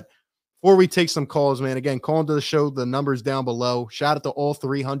reason. But before we take some calls, man, again, call into the show. The number's down below. Shout out to all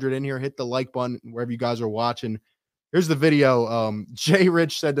 300 in here. Hit the like button wherever you guys are watching. Here's the video. Jay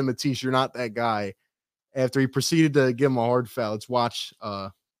Rich said to Matisse, "You're not that guy," after he proceeded to give him a hard foul. Let's watch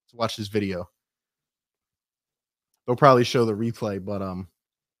this video. They'll probably show the replay, but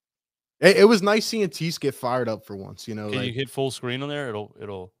it was nice seeing Tease get fired up for once. Can you hit full screen on there?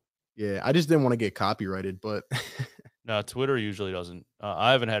 It'll. Yeah, I just didn't want to get copyrighted, but no, Twitter usually doesn't.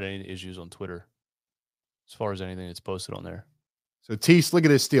 I haven't had any issues on Twitter as far as anything that's posted on there. So Tease, look at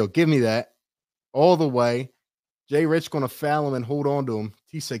this steal. Give me that all the way. Jay Rich going to foul him and hold on to him.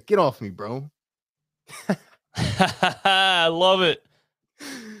 Tease said, "Get off me, bro." I love it.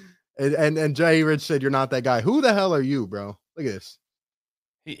 And Jay Rich said, "You're not that guy." Who the hell are you, bro? Look at this.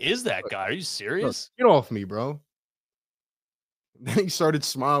 He is that guy. Are you serious? Look, get off me, bro. Then he started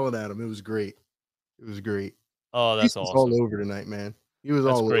smiling at him. It was great. It was great. Oh, that's awesome. All over tonight, man. He was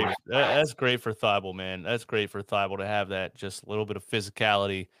all great. over. That's great for Thibault, man. That's great for Thibault to have that just a little bit of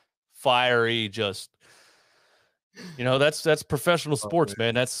physicality, fiery, just that's professional sports,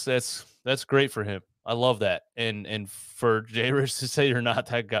 man. That's great for him. I love that. And for Jay Rich to say you're not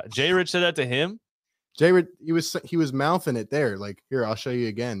that guy. Jay Rich said that to him? Jay Rich, he was mouthing it there. Like, here, I'll show you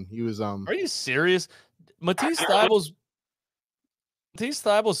again. He was Are you serious? Matisse Thibauld's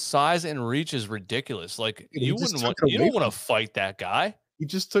size and reach is ridiculous. Like, you don't want to fight that guy. He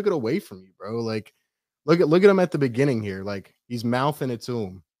just took it away from you, bro. Like, look at him at the beginning here. Like, he's mouthing it to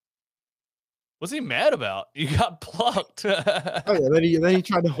him. What's he mad about? You got plucked. Oh, yeah, then he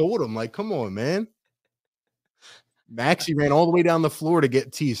tried to hold him. Like, come on, man. Maxey ran all the way down the floor to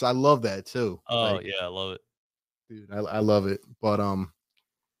get Tease. I love that too. Oh, like, yeah, I love it. Dude, I love it. But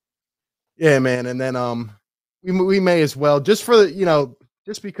yeah, man. And then we may as well, just for the,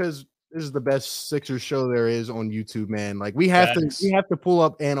 just because this is the best Sixers show there is on YouTube, man. Like, we have to pull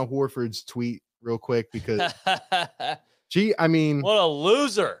up Anna Horford's tweet real quick because what a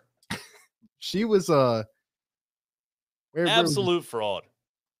loser. She was absolute fraud.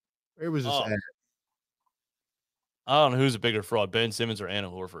 Where was this at? I don't know who's a bigger fraud, Ben Simmons or Anna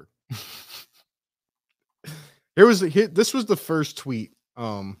Horford. This was the first tweet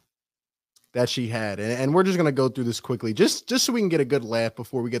that she had, and we're just gonna go through this quickly, just so we can get a good laugh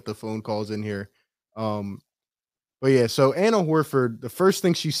before we get the phone calls in here. But yeah, so Anna Horford, the first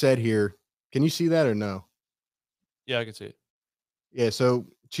thing she said here, can you see that or no? Yeah, I can see it. Yeah, so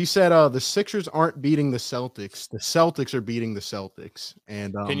she said the Sixers aren't beating the Celtics. The Celtics are beating the Celtics.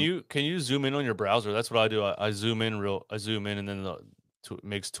 And Can you zoom in on your browser? That's what I do. I zoom in and then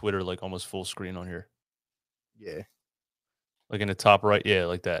makes Twitter like almost full screen on here. Yeah. Like in the top right. Yeah,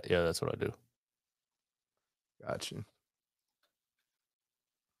 like that. Yeah, that's what I do. Gotcha.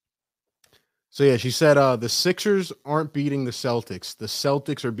 So yeah, she said the Sixers aren't beating the Celtics. The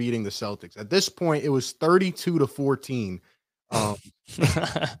Celtics are beating the Celtics. At this point, it was 32-14.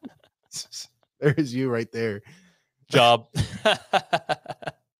 There's you right there. Job.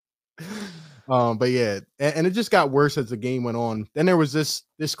 But yeah, and it just got worse as the game went on. Then there was this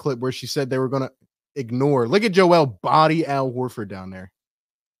clip where she said they were gonna ignore. Look at Joel body Al Horford down there.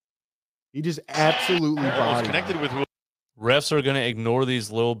 He just absolutely bodied connected with refs are gonna ignore these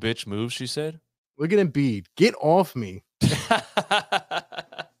little bitch moves, she said. Look at Embiid. Get off me.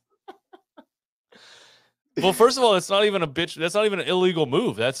 Well, first of all, it's not even a bitch. That's not even an illegal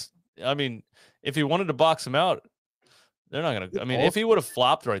move. I mean, if he wanted to box him out, they're not gonna. I mean, if he would have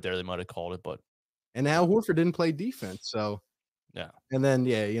flopped right there, they might have called it. But and Al Horford didn't play defense, so yeah. And then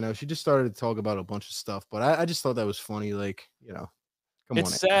she just started to talk about a bunch of stuff. But I just thought that was funny. Like, come on.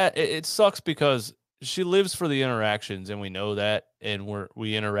 It's sad. It sucks because she lives for the interactions, and we know that, and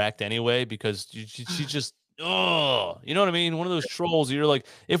we interact anyway because she just. Oh, you know what I mean? One of those trolls. You're like,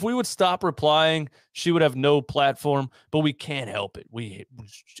 if we would stop replying, she would have no platform, but we can't help it.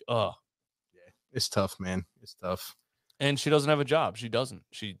 Yeah, it's tough, man. It's tough. And she doesn't have a job. She doesn't.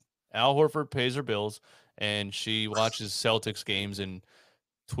 Al Horford pays her bills, and she watches Celtics games and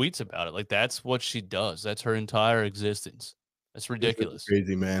tweets about it. Like, that's what she does. That's her entire existence. That's ridiculous.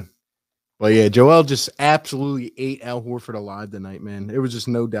 Crazy, man. But yeah, Joel just absolutely ate Al Horford alive tonight, man. There was just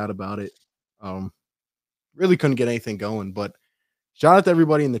no doubt about it. Really couldn't get anything going. But shout out to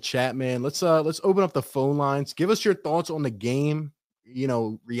everybody in the chat, man. Let's open up the phone lines. Give us your thoughts on the game.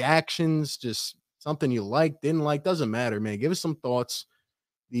 Reactions, just something you like, didn't like, doesn't matter, man. Give us some thoughts.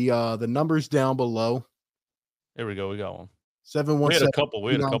 The numbers down below. There we go. We got one. 717. We had a couple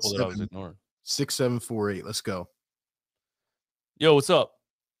that I was ignoring. 6748. Let's go. Yo, what's up?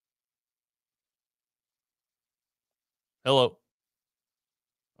 Hello.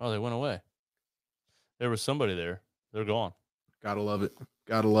 Oh, they went away. There was somebody there. They're gone. Gotta love it.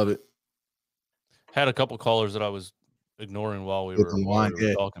 Gotta love it. Had a couple callers that I was ignoring while we were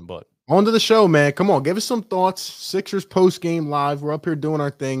talking, but on to the show, man. Come on, give us some thoughts. Sixers post game live. We're up here doing our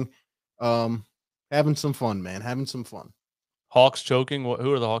thing. Having some fun, man. Having some fun. Hawks choking.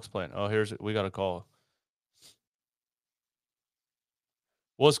 Who are the Hawks playing? Oh, we got a call.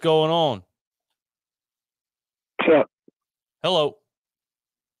 What's going on? What's up? Hello.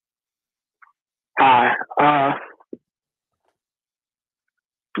 Hi.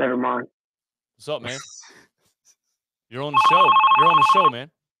 Never mind. What's up, man? You're on the show. You're on the show,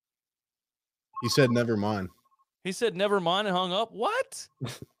 man. He said, never mind. He said, never mind, and hung up. What?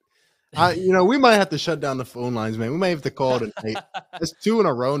 We might have to shut down the phone lines, man. We might have to call it a night. That's 2 in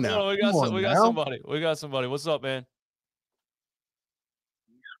a row now. No, we got somebody. We got somebody. What's up, man?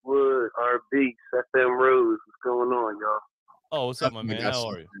 Eastwood, RB, Seth M. Rose. What's going on, y'all? Oh, what's up, my man? How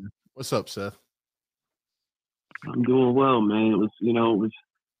are you? What's up, Seth? I'm doing well, man. It was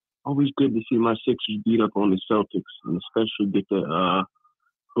always good to see my Sixers beat up on the Celtics, and especially get the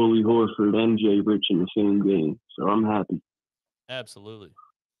Bully Horford and Jay Rich in the same game. So I'm happy. Absolutely.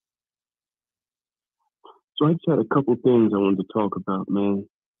 So I just had a couple things I wanted to talk about, man.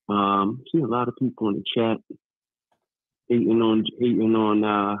 See a lot of people in the chat hating on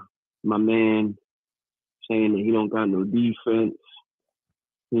my man, saying that he don't got no defense.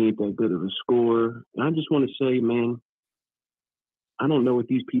 He ain't that good of a scorer. And I just want to say, man, I don't know what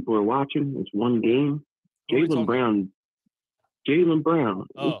these people are watching. It's one game. Jaylen Brown.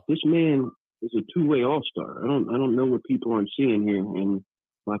 Oh. This man is a two-way all-star. I don't know what people aren't seeing here, and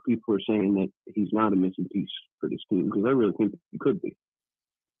why people are saying that he's not a missing piece for this team, because I really think he could be.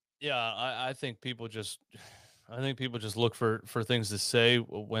 Yeah, I think people just look for things to say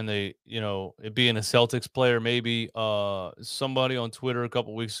when they, it being a Celtics player. Maybe somebody on Twitter a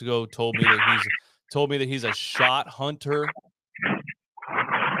couple weeks ago told me that he's a shot hunter.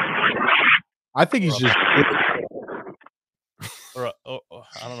 I think he's just.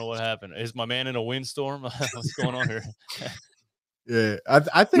 I don't know what happened. Is my man in a windstorm? What's going on here? Yeah,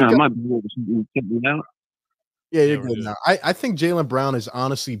 I think. No, my out. Yeah, you're good now. I think Jaylen Brown is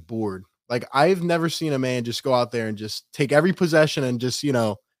honestly bored. Like, I've never seen a man just go out there and just take every possession and just,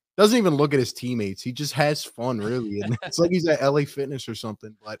 doesn't even look at his teammates. He just has fun, really. And it's like he's at LA Fitness or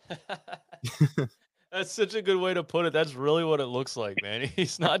something. But That's such a good way to put it. That's really what it looks like, man.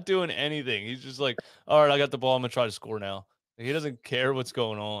 He's not doing anything. He's just like, all right, I got the ball. I'm gonna try to score now. He doesn't care what's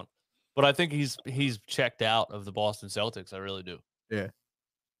going on. But I think he's checked out of the Boston Celtics. I really do. Yeah.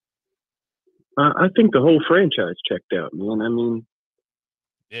 I think the whole franchise checked out, man. I mean,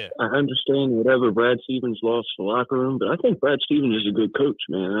 yeah, I understand whatever Brad Stevens lost the locker room, but I think Brad Stevens is a good coach,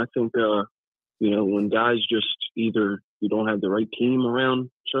 man. I think, when guys just either you don't have the right team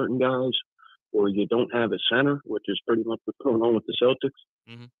around certain guys or you don't have a center, which is pretty much what's going on with the Celtics.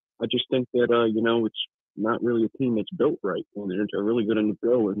 Mm-hmm. I just think that, it's not really a team that's built right. And they're really going to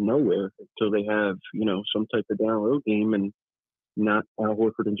go with nowhere until they have, some type of down low game and not Al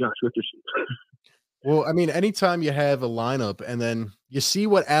Horford and Josh Richardson. Well, I mean, anytime you have a lineup and then you see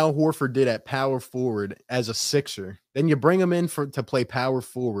what Al Horford did at power forward as a Sixer, then you bring him in to play power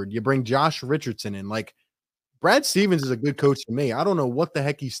forward. You bring Josh Richardson in. Like, Brad Stevens is a good coach to me. I don't know what the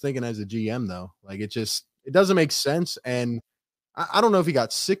heck he's thinking as a GM, though. Like, it doesn't make sense. And I don't know if he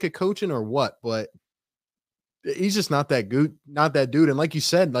got sick of coaching or what, but he's just not that good, not that dude. And like you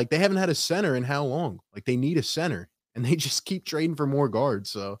said, like, they haven't had a center in how long? Like, they need a center, and they just keep trading for more guards.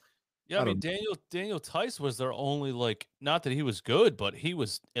 So, yeah, I mean, Daniel Tice was their only, like, not that he was good, but he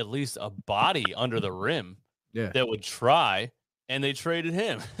was at least a body under the rim that would try, and they traded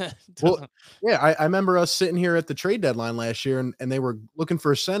him. Well, yeah, I remember us sitting here at the trade deadline last year, and they were looking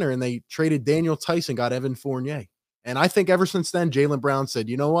for a center, and they traded Daniel Tice and got Evan Fournier. And I think ever since then, Jaylen Brown said,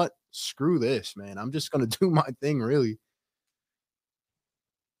 you know what? Screw this, man. I'm just going to do my thing, really.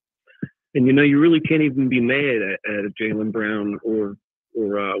 And, you really can't even be mad at Jaylen Brown or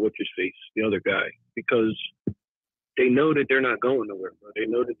what's his face, the other guy, because they know that they're not going nowhere. Bro. They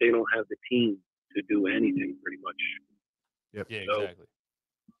know that they don't have the team to do anything, pretty much. Yep. Yeah, so exactly.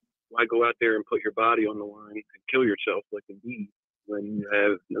 Why go out there and put your body on the line and kill yourself like Embiid when you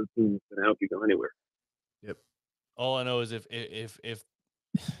have no team that's going to help you go anywhere? Yep. All I know is if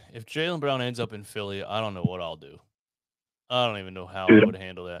Jaylen Brown ends up in Philly, I don't know what I'll do. I don't even know how I would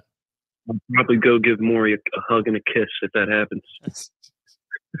handle that. I'll probably go give Morey a hug and a kiss if that happens.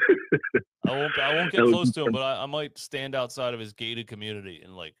 I won't get close to him, but I might stand outside of his gated community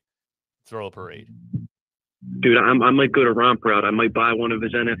and, like, throw a parade. Dude, I might go to Romp Route. I might buy one of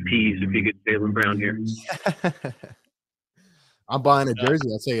his NFTs if he gets Jaylen Brown here. I'm buying a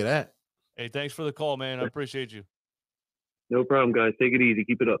jersey, I'll tell you that. Hey, thanks for the call, man. I appreciate you. No problem, guys. Take it easy.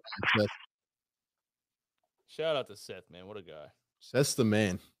 Keep it up. Shout out to Seth, man. What a guy. Seth's the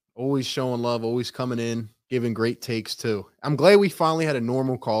man. Always showing love, always coming in, giving great takes, too. I'm glad we finally had a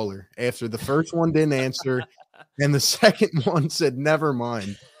normal caller after the first one didn't answer and the second one said, never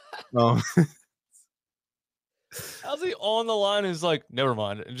mind. How's he on the line? Is like, never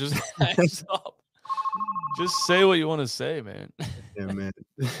mind. Just hangs up. Just say what you want to say, man. Yeah, man.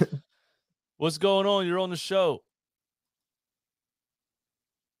 What's going on? You're on the show.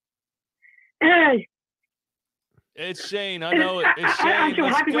 Hey. It's Shane. I know it. It's Shane.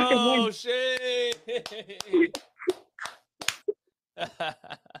 Let's go, Shane.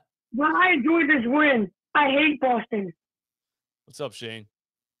 Well, I enjoyed this win. I hate Boston. What's up, Shane?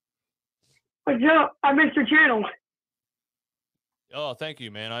 What's up? I missed your channel. Oh, thank you,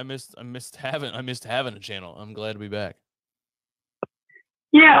 man. I missed having a channel. I'm glad to be back.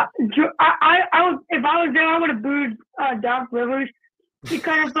 Yeah, I if I was there, I would have booed Doc Rivers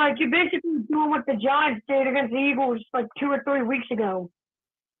because like you're basically doing what the Giants did against the Eagles like 2 or 3 weeks ago.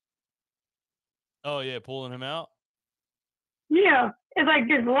 Oh yeah, pulling him out. Yeah, it's like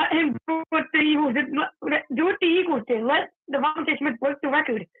just let him do what the Eagles did. Do what the Eagles did. Let Devontae Smith break the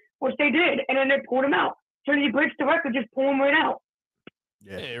record, which they did, and then they pulled him out. So when he breaks the record, just pull him right out.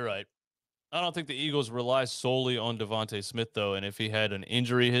 Yeah, you're right. I don't think the Eagles rely solely on Devontae Smith, though. And if he had an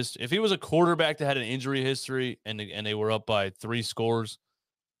injury history, if he was a quarterback that had an injury history and they were up by 3 scores,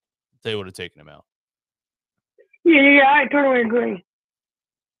 they would have taken him out. Yeah, I totally agree.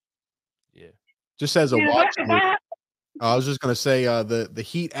 Yeah. Just as a watch, I was just gonna say the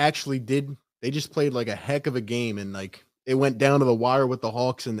Heat actually did. They just played like a heck of a game, and like it went down to the wire with the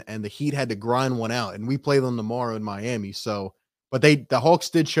Hawks, and the Heat had to grind one out. And we play them tomorrow in Miami. So, but the Hawks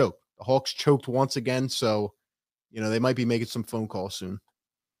did choke. The Hawks choked once again, so they might be making some phone calls soon.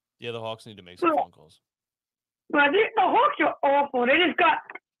 Yeah, the Hawks need to make some phone calls. But the Hawks are awful. They just got.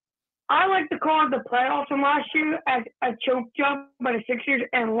 I like to call the playoffs from last year as a choke job by the Sixers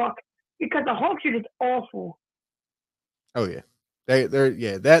and luck because the Hawks are just awful. Oh yeah,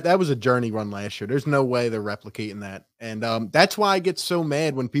 that was a journey run last year. There's no way they're replicating that, and that's why I get so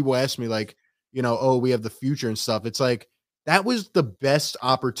mad when people ask me like, oh, we have the future and stuff. It's like. That was the best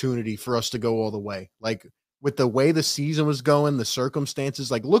opportunity for us to go all the way. Like with the way the season was going, the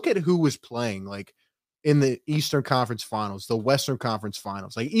circumstances, like look at who was playing. Like in the Eastern Conference Finals, the Western Conference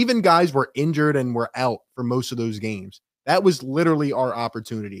Finals. Like even guys were injured and were out for most of those games. That was literally our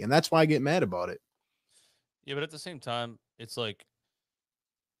opportunity, and that's why I get mad about it. Yeah, but at the same time, it's like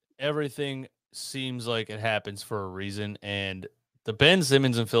everything seems like it happens for a reason, and the Ben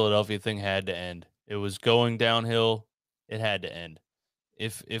Simmons in Philadelphia thing had to end. It was going downhill. It had to end.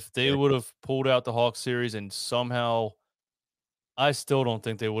 If they would have pulled out the Hawks series and somehow, I still don't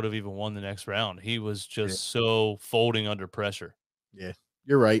think they would have even won the next round. He was just so folding under pressure. Yeah,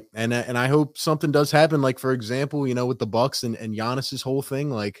 you're right. And I hope something does happen. Like, for example, with the Bucks and Giannis's whole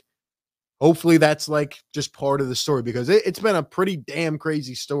thing, like hopefully that's like just part of the story because it's been a pretty damn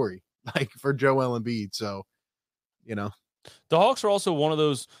crazy story, like for Joel Embiid. So, the Hawks are also one of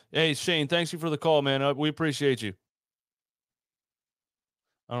those. Hey, Shane, thanks you for the call, man. We appreciate you.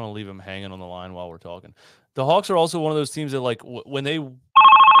 I don't want to leave him hanging on the line while we're talking. The Hawks are also one of those teams that, like, when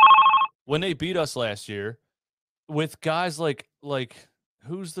they beat us last year, with guys like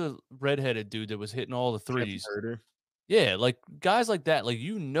who's the redheaded dude that was hitting all the threes? Yeah, like guys like that. Like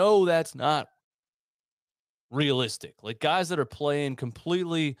that's not realistic. Like guys that are playing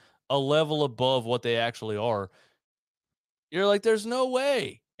completely a level above what they actually are. You're like, there's no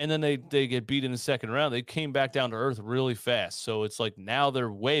way. And then they get beat in the second round. They came back down to earth really fast. So it's like now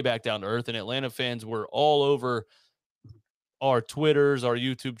they're way back down to earth. And Atlanta fans were all over our Twitters, our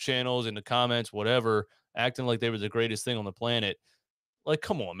YouTube channels, in the comments, whatever, acting like they were the greatest thing on the planet. Like,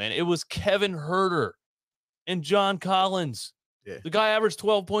 come on, man. It was Kevin Huerter and John Collins. Yeah. The guy averaged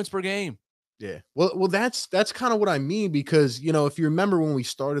 12 points per game. Yeah. Well, that's kind of what I mean because, if you remember when we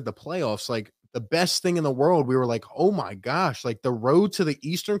started the playoffs, like the best thing in the world, we were like, oh my gosh, like the road to the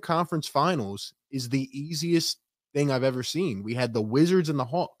Eastern Conference Finals is the easiest thing I've ever seen. We had the Wizards and the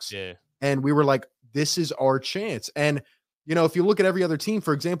Hawks. Yeah. And we were like, this is our chance. And, if you look at every other team,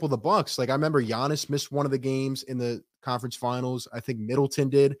 for example, the Bucks, like I remember Giannis missed one of the games in the conference finals. I think Middleton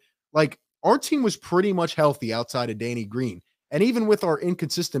did. Like our team was pretty much healthy outside of Danny Green. And even with our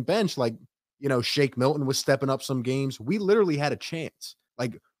inconsistent bench, like, Shake Milton was stepping up some games. We literally had a chance.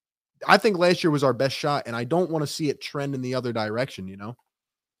 Like, I think last year was our best shot, and I don't want to see it trend in the other direction,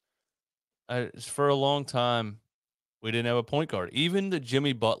 For a long time, we didn't have a point guard. Even the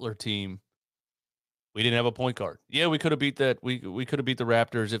Jimmy Butler team, we didn't have a point guard. Yeah, we could have beat that. We could have beat the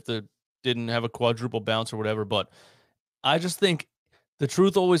Raptors if they didn't have a quadruple bounce or whatever. But I just think the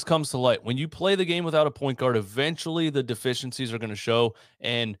truth always comes to light. When you play the game without a point guard, eventually the deficiencies are going to show.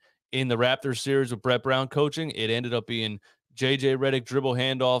 And in the Raptors series with Brett Brown coaching, it ended up being JJ Redick dribble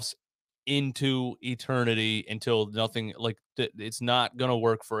handoffs into eternity until nothing, like it's not going to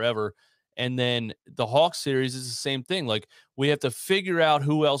work forever. And then the Hawks series is the same thing. Like we have to figure out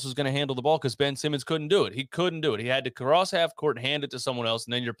who else is going to handle the ball because Ben Simmons couldn't do it. He couldn't do it. He had to cross half court, hand it to someone else,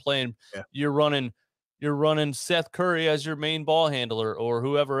 and then you're playing. Yeah. You're running Seth Curry as your main ball handler or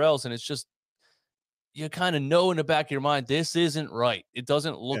whoever else, and it's just you kind of know in the back of your mind this isn't right. It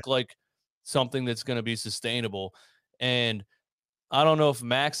doesn't look like something that's going to be sustainable. And I don't know if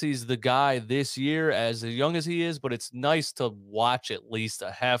Maxey's the guy this year, as young as he is, but it's nice to watch at least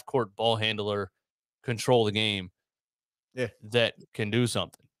a half-court ball handler control the game that can do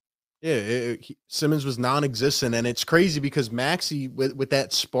something. Yeah, Simmons was non-existent, and it's crazy because Maxey, with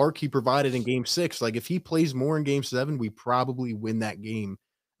that spark he provided in Game 6, like if he plays more in Game 7, we probably win that game.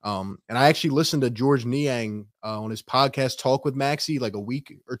 And I actually listened to George Niang on his podcast Talk with Maxey like a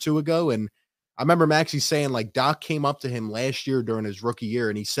week or two ago, and I remember Maxey saying, like, Doc came up to him last year during his rookie year,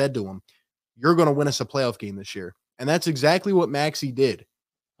 and he said to him, you're going to win us a playoff game this year. And that's exactly what Maxey did.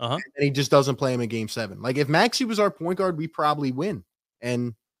 Uh-huh. And he just doesn't play him in Game 7. Like, if Maxey was our point guard, we probably win.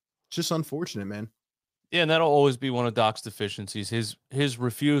 And it's just unfortunate, man. Yeah, and that'll always be one of Doc's deficiencies, his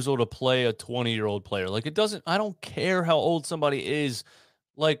refusal to play a 20-year-old player. Like, I don't care how old somebody is.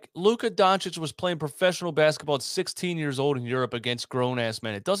 Like, Luka Doncic was playing professional basketball at 16 years old in Europe against grown-ass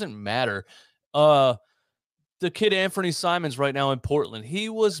men. It doesn't matter. The kid Anthony Simons right now in Portland, he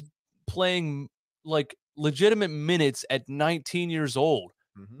was playing like legitimate minutes at 19 years old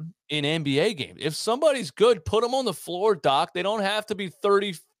in NBA games. If somebody's good, put them on the floor, Doc. They don't have to be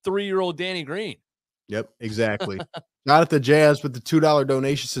 33-year-old Danny Green. Yep, exactly. Not at the Jazz with the $2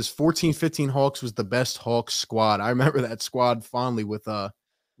 donation says 14-15 Hawks was the best Hawks squad. I remember that squad fondly with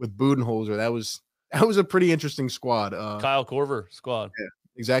Budenholzer. That was a pretty interesting squad. Kyle Korver squad. Yeah,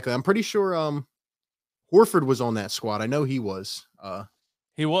 exactly. I'm pretty sure Horford was on that squad. I know he was.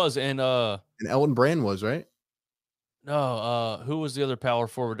 He was, and Elton Brand was, right? No, who was the other power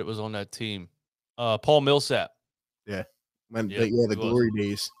forward that was on that team? Paul Millsap. Yeah. The glory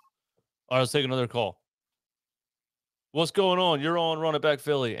days. All right, let's take another call. What's going on? You're on Run It Back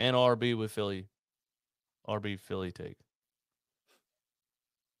Philly and RB with Philly. RB Philly take.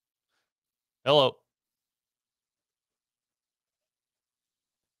 Hello.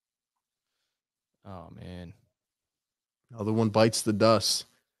 Oh, man. Another one bites the dust.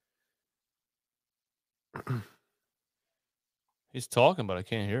 He's talking, but I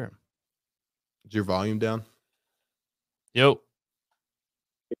can't hear him. Is your volume down? Yo.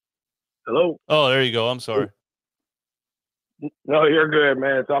 Hello. Oh, there you go. I'm sorry. No, you're good,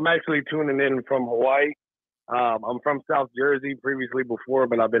 man. So I'm actually tuning in from Hawaii. I'm from South Jersey previously before,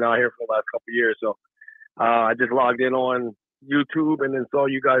 but I've been out here for the last couple of years. So I just logged in on YouTube and then saw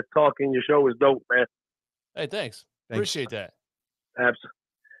you guys talking. Your show is dope, man. Hey, thanks. Appreciate that.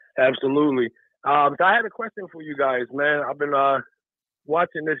 Absolutely. So I had a question for you guys, man. I've been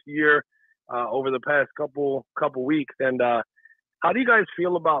watching this year over the past couple weeks, and how do you guys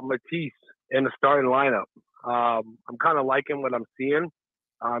feel about Matisse in the starting lineup? I'm kind of liking what I'm seeing.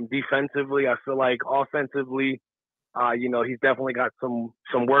 Defensively, I feel like offensively, he's definitely got some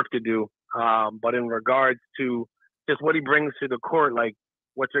work to do. But in regards to just what he brings to the court, like,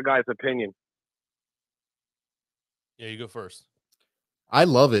 what's your guys' opinion? Yeah, you go first. I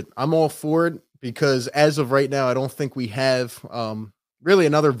love it. I'm all for it because as of right now, I don't think we have really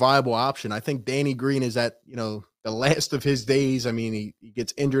another viable option. I think Danny Green is at, the last of his days. I mean, he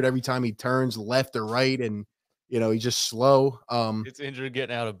gets injured every time he turns left or right, and he's just slow. It's injured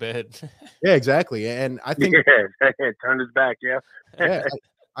getting out of bed. Yeah, exactly. And I think turn his back. Yeah,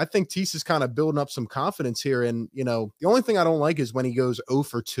 I think Tease is kind of building up some confidence here. And the only thing I don't like is when he goes 0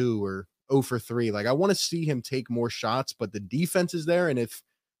 for 2 or 0 for 3. Like, I want to see him take more shots, but the defense is there, and if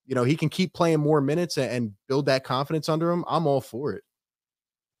he can keep playing more minutes and build that confidence under him, I'm all for it.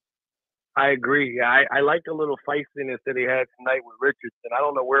 I agree. Yeah, I like the little feistiness that he had tonight with Richardson. I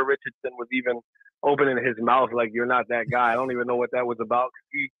don't know where Richardson was even opening his mouth like, you're not that guy. I don't even know what that was about.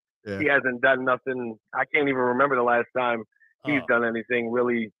 He hasn't done nothing. I can't even remember the last time he's done anything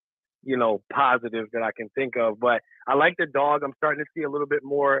really, positive that I can think of. But I like the dog. I'm starting to see a little bit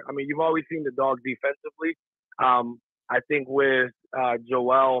more. I mean, you've always seen the dog defensively. I think with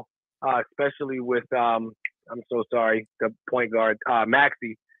Joel, especially with, I'm so sorry, the point guard,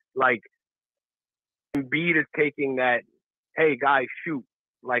 Maxey, like, Embiid is taking that, hey, guys, shoot.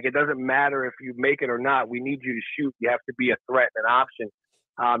 Like, it doesn't matter if you make it or not. We need you to shoot. You have to be a threat and an option.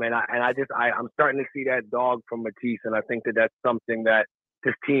 I'm starting to see that dog from Matisse, and I think that that's something that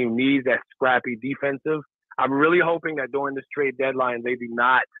this team needs, that scrappy defensive. I'm really hoping that during this trade deadline, they do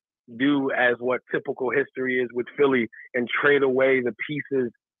not do as what typical history is with Philly and trade away the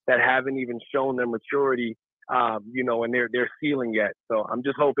pieces that haven't even shown their maturity, and their ceiling yet. So I'm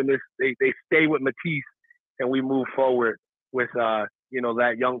just hoping they stay with Matisse and we move forward with,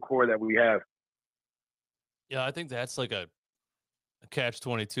 that young core that we have. Yeah, I think that's like a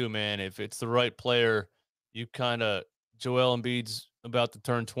catch-22, man. If it's the right player, you Joel Embiid's about to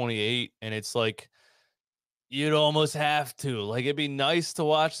turn 28, and it's like you'd almost have to. Like, it'd be nice to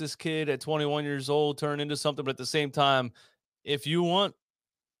watch this kid at 21 years old turn into something, but at the same time, if you want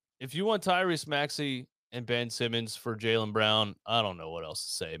Tyrese Maxey and Ben Simmons for Jaylen Brown, I don't know what else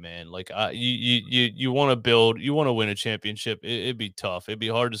to say, man. Like, you want to build, you want to win a championship. It'd be tough. It'd be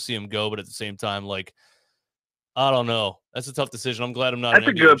hard to see him go, but at the same time, like, I don't know. That's a tough decision. I'm glad I'm not. That's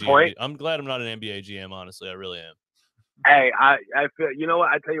an a NBA good GM. point. I'm glad I'm not an NBA GM. Honestly, I really am. Hey, I feel. You know what?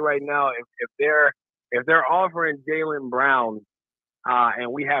 I tell you right now, if they're offering Jaylen Brown,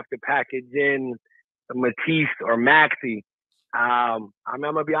 and we have to package in Matisse or Maxey, I'm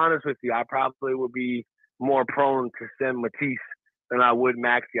gonna be honest with you. I probably would be more prone to send Matisse than I would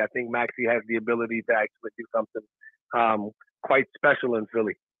Maxey. I think Maxey has the ability to actually do something quite special in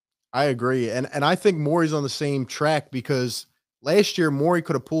Philly. I agree. And I think Morey's on the same track because last year Morey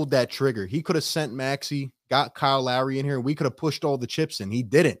could have pulled that trigger. He could have sent Maxey, got Kyle Lowry in here, and we could have pushed all the chips in. He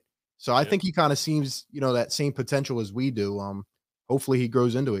didn't. So I think he kind of seems, that same potential as we do. Hopefully he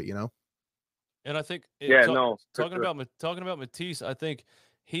grows into it, And I think talking about Matisse, I think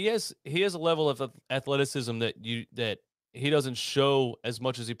he has a level of athleticism that he doesn't show as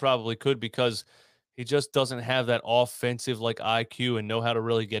much as he probably could because he just doesn't have that offensive like IQ and know how to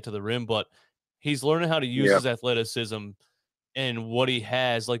really get to the rim, but he's learning how to use his athleticism and what he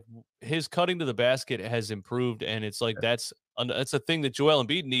has. Like, his cutting to the basket has improved, and it's like that's a thing that Joel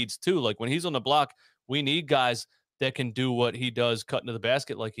Embiid needs too. Like, when he's on the block, we need guys that can do what he does, cutting to the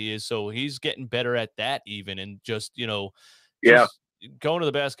basket like he is. So he's getting better at that even, and just going to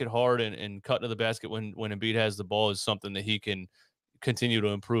the basket hard and cutting to the basket when Embiid has the ball is something that he can continue to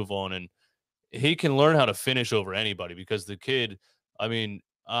improve on. And he can learn how to finish over anybody because the kid, I mean,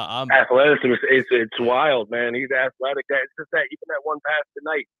 athleticism, it's wild, man. He's athletic. It's just that even that one pass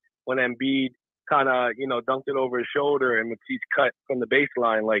tonight when Embiid kind of, dunked it over his shoulder and Matisse cut from the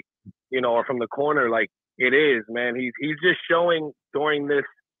baseline, like, or from the corner, like it is, man. He's just showing during this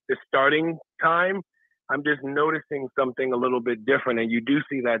starting time. I'm just noticing something a little bit different, and you do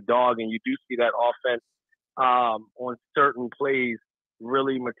see that dog, and you do see that offense on certain plays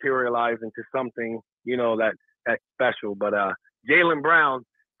really materialize into something, that's special. But Jaylen Brown,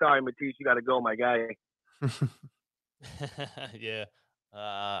 sorry, Matisse, you got to go, my guy. Yeah,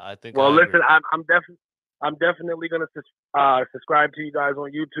 I think. Well, listen, I'm definitely gonna subscribe to you guys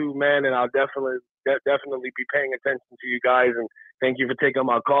on YouTube, man, and I'll definitely be paying attention to you guys. And thank you for taking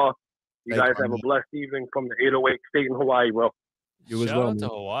my call. You guys have a blessed evening from the 808 state in Hawaii, bro. You as well, out to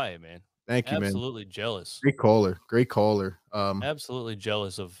Hawaii, man. Thank you, man. Absolutely jealous. Great caller. Absolutely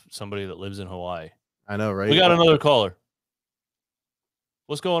jealous of somebody that lives in Hawaii. I know, right? We got another caller.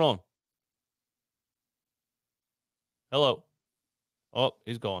 What's going on? Hello. Oh,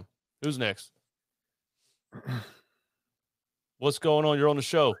 he's gone. Who's next? What's going on? You're on the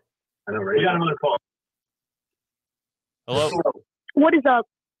show. I know, right? We got another call. Hello. What is up?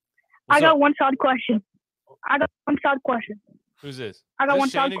 What's I got up? one solid question. Who's this? I got one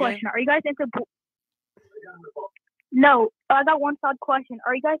solid question. Are you guys into? No, I got one solid question.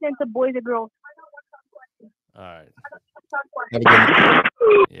 Are you guys into boys or girls? All right.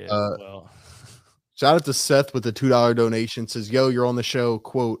 Yeah. Well. Shout out to Seth with the $2 donation. Says, "Yo, you're on the show."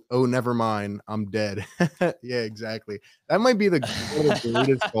 Quote, "Oh, never mind, I'm dead." Yeah, exactly. That might be the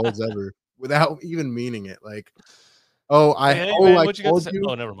greatest calls ever, without even meaning it. Like, oh, I called you.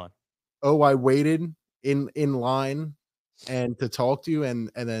 Oh, never mind. Oh, I waited in line and to talk to you, and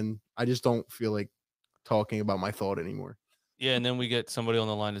then I just don't feel like talking about my thought anymore. Yeah, and then we get somebody on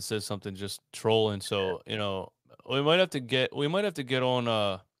the line that says something just trolling. So we might have to get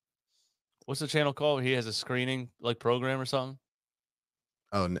on. What's the channel called? He has a screening program or something.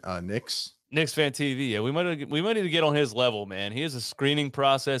 Oh, Nick's Fan TV. Yeah, we might need to get on his level, man. He has a screening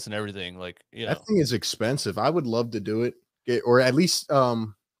process and everything. That thing is expensive. I would love to do it, or at least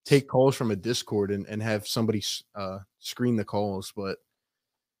take calls from a Discord and have somebody screen the calls. But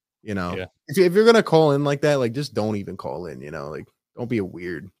if you're gonna call in like that, just don't even call in. Don't be a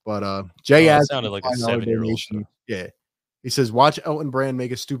weird. But Jay sounded like a 7-year-old. Yeah. He says, "Watch Elton Brand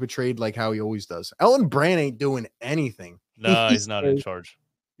make a stupid trade like how he always does." Elton Brand ain't doing anything. No, he's not in charge.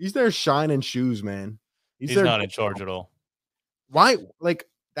 He's there shining shoes, man. He's not in charge at all. Why?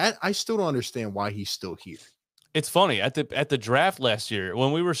 That I still don't understand why he's still here. It's funny at the draft last year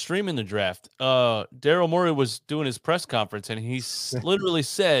when we were streaming the draft. Daryl Morey was doing his press conference and he literally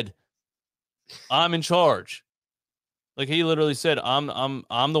said, "I'm in charge." He literally said, "I'm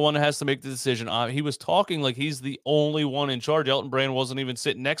the one that has to make the decision." He was talking like he's the only one in charge. Elton Brand wasn't even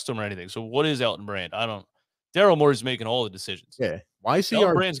sitting next to him or anything. So what is Elton Brand? I don't. Daryl Morey's making all the decisions. Yeah, why is he?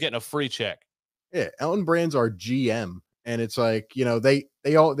 Elton Brand's getting a free check. Yeah, Elton Brand's our GM, and it's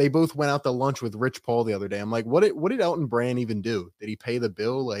they both went out to lunch with Rich Paul the other day. I'm like, what did Elton Brand even do? Did he pay the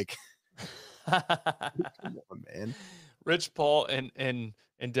bill? Come on, man. Rich Paul and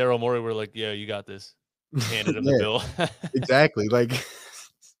Daryl Morey were like, "Yeah, you got this." Handed him the bill. Exactly.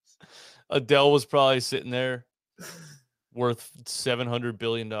 Adele was probably sitting there worth $700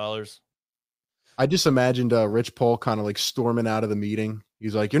 billion. I just imagined Rich Paul kind of storming out of the meeting.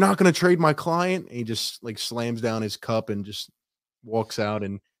 He's like, "You're not going to trade my client." And he just slams down his cup and just walks out.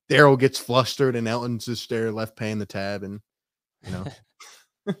 And Daryl gets flustered and Elton's just there left paying the tab. And,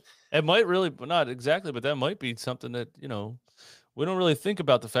 it might really, but not exactly, but that might be something that, we don't really think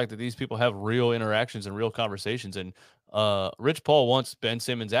about the fact that these people have real interactions and real conversations. And Rich Paul wants Ben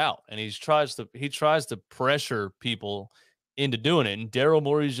Simmons out, and he tries to pressure people into doing it. And Daryl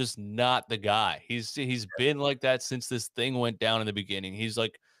Morey's just not the guy. He's been like that since this thing went down in the beginning. He's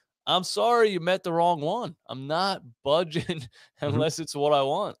like, "I'm sorry, you met the wrong one. I'm not budging unless it's what I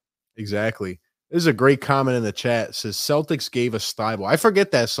want." Exactly. There's a great comment in the chat. It says Celtics gave us Thibault. I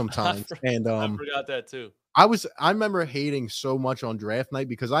forget that sometimes. And I forgot that too. I remember hating so much on draft night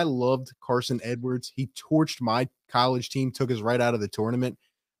because I loved Carson Edwards. He torched my college team, took us right out of the tournament.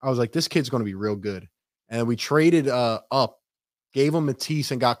 I was like, this kid's going to be real good. And we traded up, gave him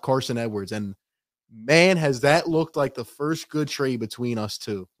Matisse and got Carson Edwards. And man, has that looked like the first good trade between us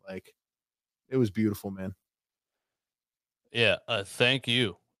two. It was beautiful, man. Yeah. Thank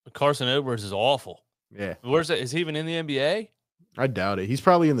you. Carson Edwards is awful. Yeah. Where's that? Is he even in the NBA? I doubt it. He's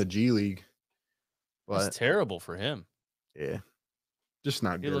probably in the G League. That's terrible for him. Yeah. Just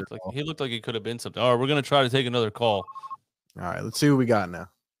not good. He looked like he could have been something. All right, we're going to try to take another call. All right, let's see what we got now.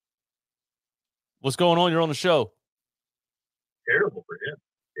 What's going on? You're on the show. Terrible for him.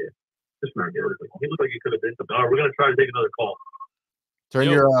 Yeah. Just not good. He looked like he could have been something. All right, we're going to try to take another call. Turn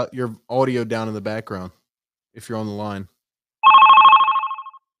your audio down in the background if you're on the line.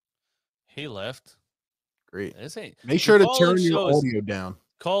 He left. Great. This ain't, Make sure to turn your audio down.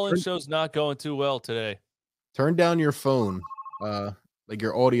 Call-in show's not going too well today. Turn down your phone, like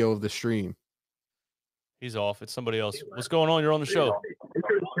your audio of the stream. He's off. It's somebody else. What's going on? You're on the show.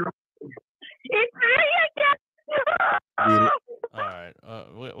 All right.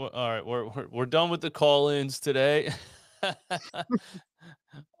 All right. We're done with the call-ins today.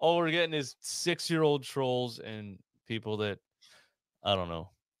 All we're getting is 6-year-old trolls and people that, I don't know,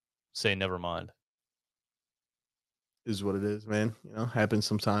 say never mind. Is what it is, man. You know, happens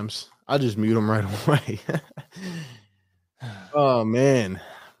sometimes. I'll just mute them right away. Oh, man.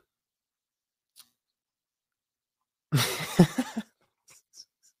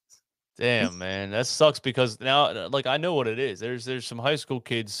 Damn, man, that sucks because now, like, I know what it is. There's some high school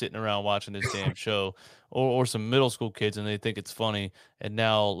kids sitting around watching this damn show, or some middle school kids, and they think it's funny. And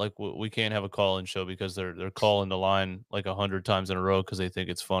now, like, we can't have a call-in show because they're calling the line like 100 times in a row because they think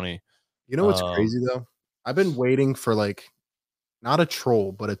it's funny. You know what's crazy though? I've been waiting for like not a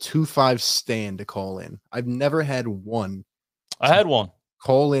troll, but a 2-5 stand to call in. I've never had one. I had one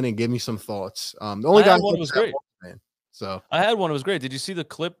call in and give me some thoughts. The only guy one was great. Man. So I had one. It was great. Did you see the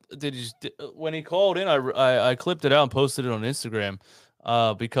clip? When he called in? I clipped it out and posted it on Instagram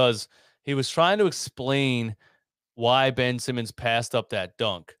because he was trying to explain why Ben Simmons passed up that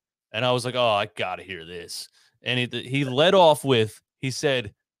dunk, and I was like, "Oh, I gotta hear this." And he led off with, he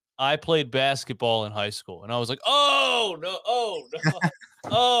said, "I played basketball in high school," and I was like, "Oh no,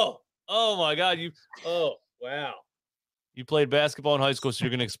 oh my God, wow, you played basketball in high school, so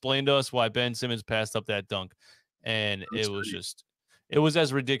you're gonna explain to us why Ben Simmons passed up that dunk." And it was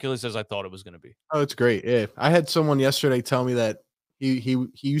as ridiculous as I thought it was going to be. Oh, it's great. Yeah. I had someone yesterday tell me that he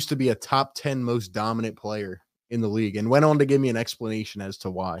used to be a top 10 most dominant player in the league and went on to give me an explanation as to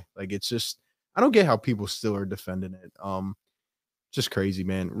why. Like, it's just, I don't get how people still are defending it. Just crazy,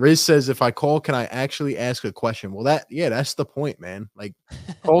 man. Riz says, if I call, can I actually ask a question? Well, that's the point, man. Like,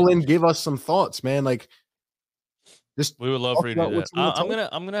 call in, give us some thoughts, man. Like, just we would love for you to do that.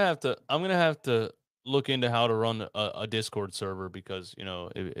 I'm gonna have to look into how to run a Discord server because, you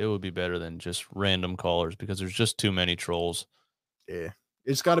know, it would be better than just random callers because there's just too many trolls. Yeah.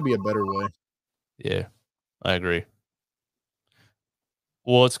 It's got to be a better way. Yeah, I agree.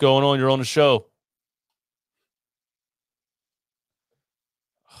 What's going on? You're on the show.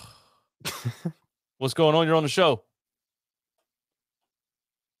 What's going on? You're on the show.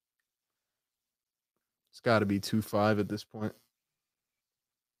 It's got to be 2-5 at this point.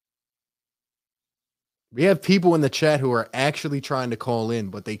 We have people in the chat who are actually trying to call in,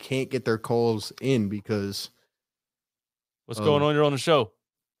 but they can't get their calls in because. What's going on? You're on the show.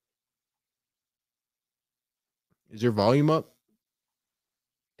 Is your volume up?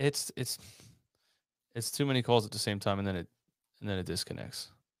 It's too many calls at the same time, and then it disconnects.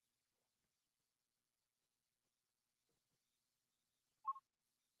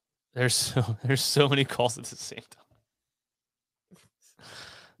 There's so many calls at the same time.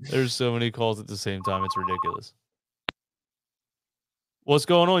 There's so many calls at the same time. It's ridiculous. What's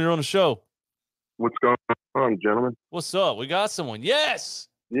going on? You're on the show. What's going on, gentlemen? What's up? We got someone. Yes.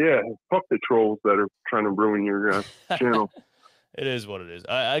 Yeah. Fuck the trolls that are trying to ruin your channel. It is what it is.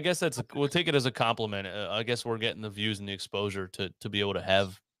 I guess we'll take it as a compliment. I guess we're getting the views and the exposure to be able to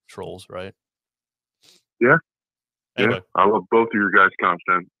have trolls, right? Yeah. Anyway. Yeah. I love both of your guys'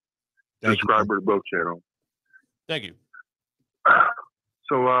 content. Subscriber to both channels. Thank you.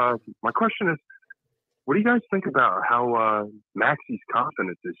 So my question is, what do you guys think about how Maxi's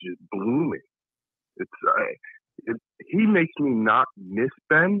confidence is just blooming? He makes me not miss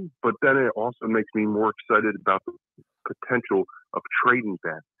Ben, but then it also makes me more excited about the potential of trading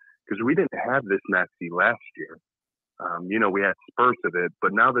Ben because we didn't have this Maxi last year. You know, we had spurts of it,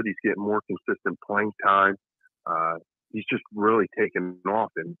 but now that he's getting more consistent playing time, he's just really taken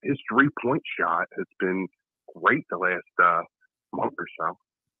off, and his 3-point shot has been great the last month or so.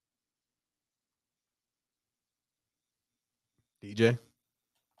 DJ,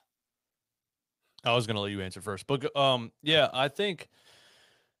 I was gonna let you answer first, but yeah, I think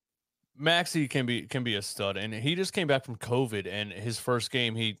Maxi can be a stud, and he just came back from COVID, and his first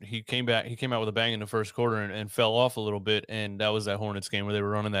game he came out with a bang in the first quarter and fell off a little bit, and that was that Hornets game where they were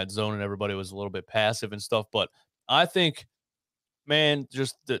running that zone and everybody was a little bit passive and stuff. But I think, man,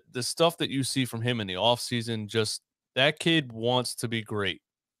 just the stuff that you see from him in the offseason, just that kid wants to be great,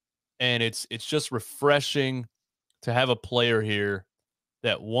 and it's just refreshing to have a player here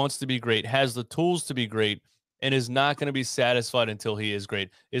that wants to be great, has the tools to be great, and is not going to be satisfied until he is great.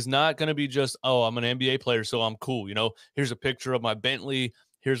 Is not going to be just, oh, I'm an NBA player, so I'm cool. Here's a picture of my Bentley.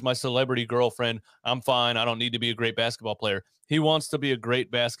 Here's my celebrity girlfriend. I'm fine. I don't need to be a great basketball player. He wants to be a great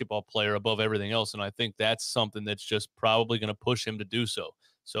basketball player above everything else, and I think that's something that's just probably going to push him to do so.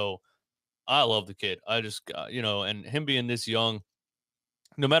 So I love the kid. I just, and him being this young,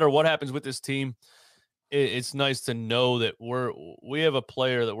 no matter what happens with this team, it's nice to know that we have a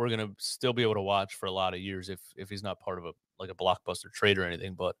player that we're going to still be able to watch for a lot of years if he's not part of a blockbuster trade or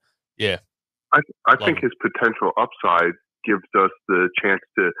anything. But yeah, I think his potential upside gives us the chance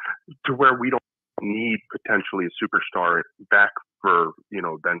to where we don't need potentially a superstar back for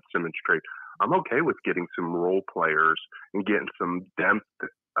Ben Simmons trade. I'm okay with getting some role players and getting some depth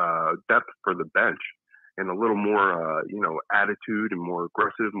for the bench and a little more attitude and more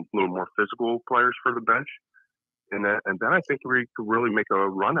aggressive, a little more physical players for the bench. And then I think we could really make a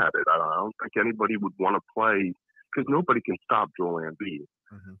run at it. I don't think anybody would want to play because nobody can stop Joel Embiid.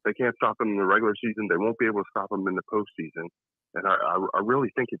 Mm-hmm. They can't stop him in the regular season. They won't be able to stop him in the postseason. And I really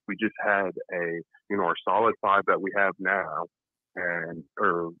think if we just had our solid five that we have now,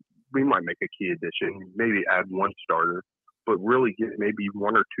 or we might make a key addition, maybe add one starter, but really get maybe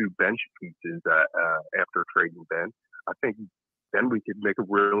one or two bench pieces after trading Ben. I think then we could make a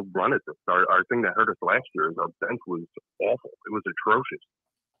real run at this. Our thing that hurt us last year is our bench was awful. It was atrocious.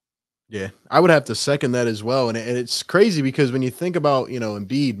 Yeah, I would have to second that as well. And it's crazy because when you think about,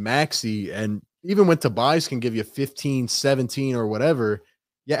 Embiid, Maxey, and even when Tobias can give you 15, 17 or whatever,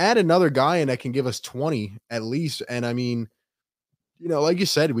 you add another guy and that can give us 20 at least. And I mean, like you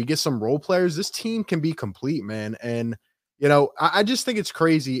said, we get some role players. This team can be complete, man. And, I just think it's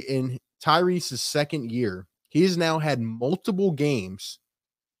crazy. In Tyrese's second year, he's now had multiple games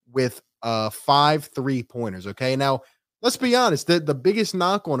with 5 3-pointers. Okay. Now, let's be honest. The biggest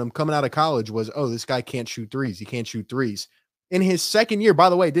knock on him coming out of college was, oh, this guy can't shoot threes. He can't shoot threes. In his second year,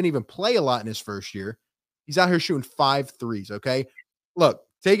 by the way, didn't even play a lot in his first year. He's out here shooting 5 threes. Okay. Look,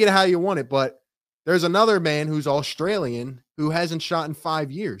 take it how you want it, but there's another man who's Australian who hasn't shot in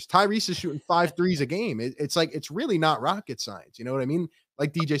 5 years. Tyrese is shooting 5 threes a game. It's like, it's really not rocket science. You know what I mean?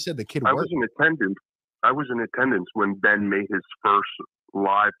 Like DJ said, the kid I was in attendance when Ben made his first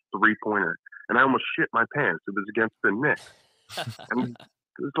live 3-pointer, and I almost shit my pants. It was against the Knicks. And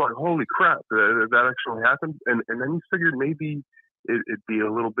it was like, holy crap, that actually happened. And then you figured maybe it'd be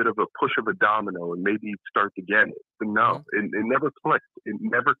a little bit of a push of a domino and maybe he'd start to get it. But no, it never clicked. It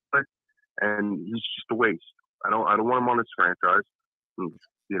never clicked. And he's just a waste. I don't want him on his franchise. And,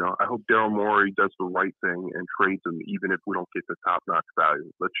 I hope Daryl Morey does the right thing and trades him, even if we don't get the top-notch value.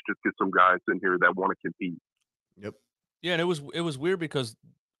 Let's just get some guys in here that want to compete. Yep. Yeah, and it was weird because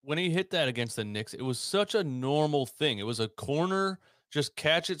when he hit that against the Knicks, it was such a normal thing. It was a corner, just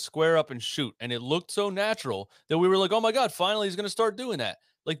catch it, square up, and shoot. And it looked so natural that we were like, oh, my God, finally he's going to start doing that.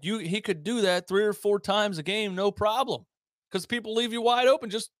 Like, he could do that 3 or 4 times a game, no problem, because people leave you wide open.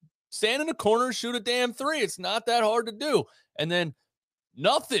 Just stand in the corner, shoot a damn 3. It's not that hard to do. And then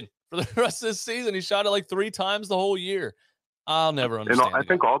nothing for the rest of the season. He shot it like 3 times the whole year. I'll never understand. And I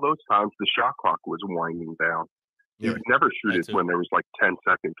think all those times the shot clock was winding down. You would never shoot it when there was like 10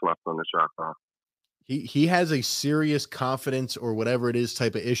 seconds left on the shot clock. He has a serious confidence or whatever it is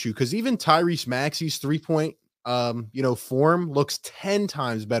type of issue, because even Tyrese Maxey's 3-point form looks 10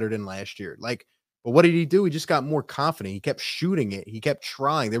 times better than last year. Like, but what did he do? He just got more confident. He kept shooting it. He kept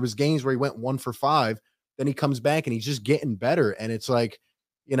trying. There was games where he went 1 for 5. Then he comes back and he's just getting better. And it's like,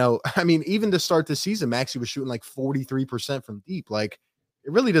 I mean, even to start the season, Maxey was shooting like 43% from deep. Like,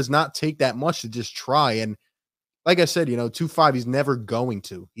 it really does not take that much to just try. And like I said, 2-5, he's never going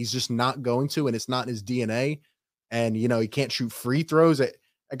to. He's just not going to, and it's not in his DNA. And, he can't shoot free throws. That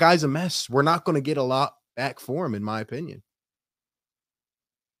guy's a mess. We're not going to get a lot back for him, in my opinion.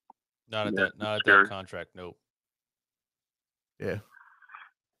 Not at that contract, nope. Yeah.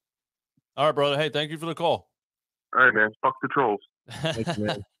 All right, brother. Hey, thank you for the call. All right, man. Fuck the trolls. Thanks,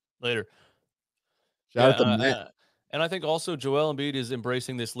 man. Later. Shout out to Matt. And I think also Joel Embiid is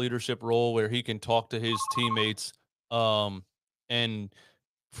embracing this leadership role where he can talk to his teammates and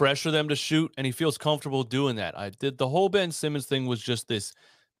pressure them to shoot, and he feels comfortable doing that. The whole Ben Simmons thing was just this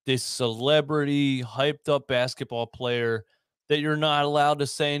celebrity, hyped up basketball player that you're not allowed to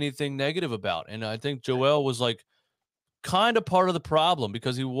say anything negative about. And I think Joel was like kind of part of the problem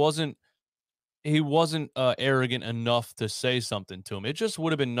because he wasn't arrogant enough to say something to him. It just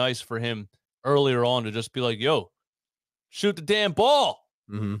would have been nice for him earlier on to just be like, yo, shoot the damn ball.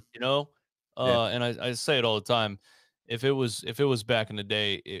 Mm-hmm. And I say it all the time. If it was back in the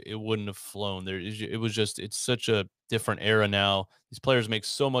day, it wouldn't have flown. It's such a different era now. These players make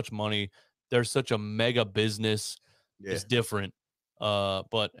so much money. they're such a mega business. Yeah. It's different.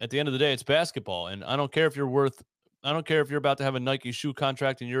 But at the end of the day, it's basketball. And I don't care if you're about to have a Nike shoe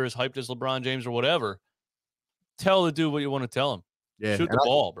contract and you're as hyped as LeBron James or whatever. Tell the dude what you want to tell him. Yeah. Shoot the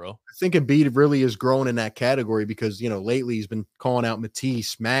ball, bro. I think Embiid really is growing in that category because, lately he's been calling out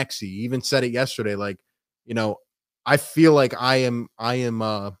Matisse, Maxey, even said it yesterday. Like, I feel like I am,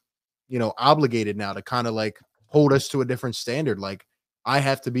 obligated now to kind of like hold us to a different standard. Like I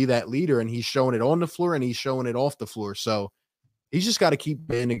have to be that leader, and he's showing it on the floor and he's showing it off the floor. So he's just got to keep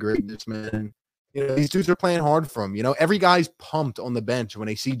being greatness, man. These dudes are playing hard for him. Every guy's pumped on the bench when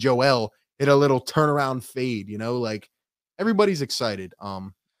they see Joel hit a little turnaround fade, like everybody's excited.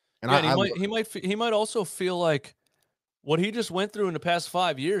 He might also feel like what he just went through in the past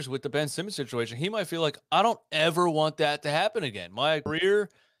 5 years with the Ben Simmons situation. He might feel like, I don't ever want that to happen again. My career,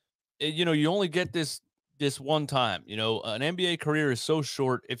 you only get this one time. An NBA career is so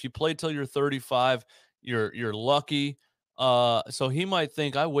short. If you play till you're 35, you're lucky. So he might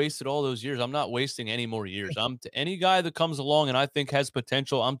think, I wasted all those years. I'm not wasting any more years. Any guy that comes along and I think has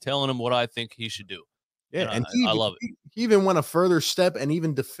potential, I'm telling him what I think he should do. Yeah, and I love it. He even went a further step and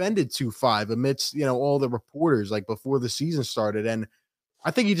even defended 2-5 amidst, all the reporters like before the season started. And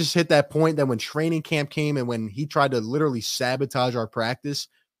I think he just hit that point that when training camp came and when he tried to literally sabotage our practice,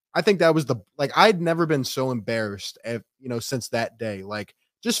 I think that was I'd never been so embarrassed, since that day. Like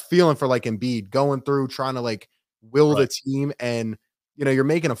just feeling for like Embiid going through, trying to like will the team, and you're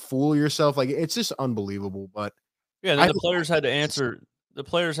making a fool of yourself. Like it's just unbelievable. But yeah, then the players had to answer. The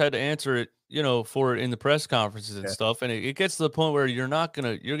players had to answer it, for it in the press conferences and stuff. And it gets to the point where you're going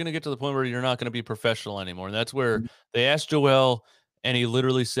to get to the point where you're not going to be professional anymore. And that's where they asked Joel, and he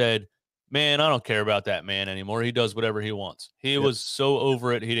literally said, man, I don't care about that man anymore. He does whatever he wants. He was so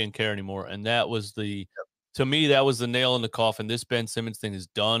over it. He didn't care anymore. And that was to me, that was the nail in the coffin. This Ben Simmons thing is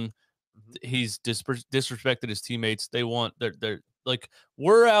done. He's disrespected his teammates. They're like,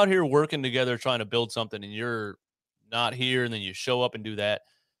 we're out here working together, trying to build something, and you're not here, and then you show up and do that.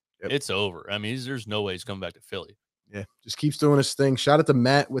 It's over. I mean, there's no way he's coming back to Philly. Yeah, just keeps doing his thing. Shout out to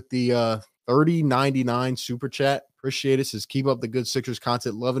Matt with the 30.99 super chat. Appreciate it. Says keep up the good Sixers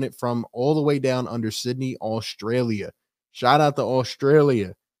content. Loving it from all the way down under Sydney, Australia. Shout out to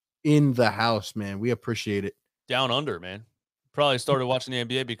Australia in the house, man. We appreciate it. Down under, man. Probably started watching the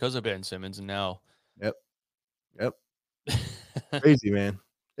NBA because of Ben Simmons, and now. Yep. Crazy, man.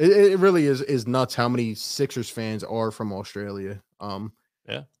 It really is nuts how many Sixers fans are from Australia.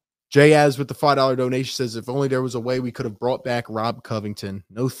 Yeah. Jayaz with the $5 donation says, if only there was a way we could have brought back Rob Covington.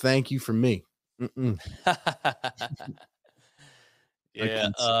 No thank you from me.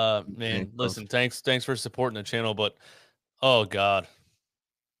 Yeah, man, listen, thanks for supporting the channel, but oh God.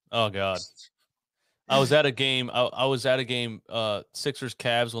 I was at a game, Sixers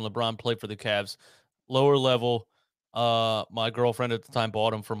Cavs when LeBron played for the Cavs. Lower level. My girlfriend at the time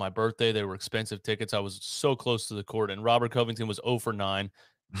bought them for my birthday. They were expensive tickets. I was so close to the court, and Robert Covington was 0 for 9.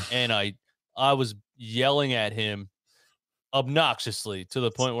 And I was yelling at him obnoxiously to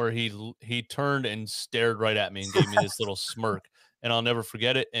the point where he turned and stared right at me and gave me this little smirk, and I'll never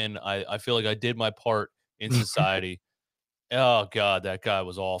forget it. And I feel like I did my part in society. Oh God, that guy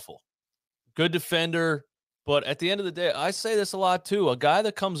was awful. Good defender, but at the end of the day, I say this a lot too. A guy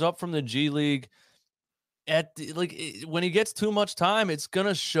that comes up from the G League when he gets too much time, it's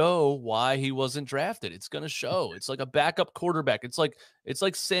gonna show why he wasn't drafted. It's gonna show. It's like a backup quarterback. It's like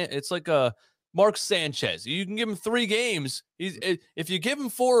a Mark Sanchez. You can give him 3 games. If you give him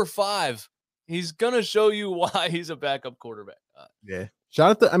 4 or 5, he's gonna show you why he's a backup quarterback. Yeah.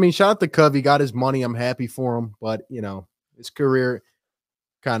 Shout out to Cov. He got his money. I'm happy for him, but his career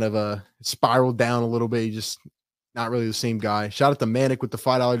kind of spiraled down a little bit. He just not really the same guy. Shout out to Manic with the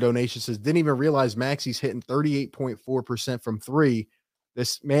 $5 donation. Says, didn't even realize Maxey's hitting 38.4% from 3.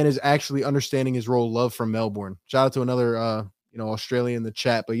 This man is actually understanding his role. Love from Melbourne. Shout out to another, Australian in the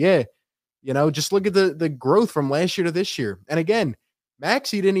chat. But yeah, just look at the growth from last year to this year. And again,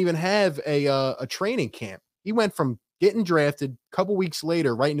 Maxey didn't even have a training camp. He went from getting drafted a couple weeks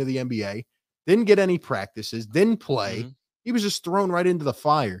later right into the NBA, didn't get any practices, didn't play. Mm-hmm. He was just thrown right into the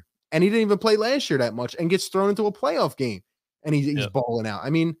fire. And he didn't even play last year that much and gets thrown into a playoff game. And he's balling out. I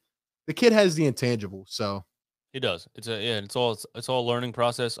mean, the kid has the intangible. So he does. It's all a learning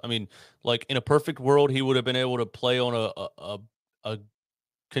process. I mean, like in a perfect world, he would have been able to play on a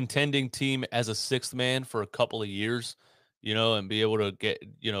contending team as a 6th man for a couple of years, and be able to get,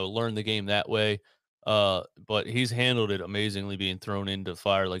 learn the game that way. But he's handled it amazingly, being thrown into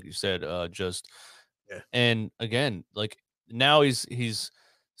fire, like you said, and again, like now he's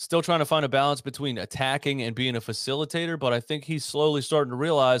still trying to find a balance between attacking and being a facilitator, but I think he's slowly starting to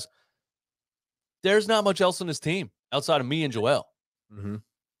realize there's not much else on this team outside of me and Joel. Mm-hmm.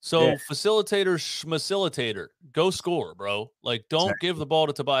 So Yeah. facilitator, schmacilitator, go score, bro. Like, don't give the ball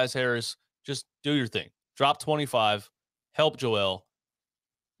to Tobias Harris. Just do your thing. Drop 25. Help Joel.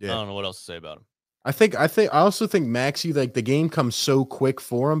 Yeah. I don't know what else to say about him. I also think Maxey, like the game comes so quick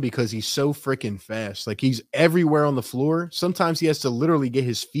for him because he's so freaking fast. Like he's everywhere on the floor. Sometimes he has to literally get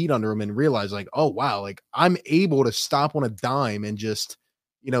his feet under him and realize, like, oh wow, like I'm able to stop on a dime and just,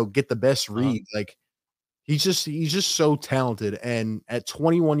 get the best read. Like he's just so talented. And at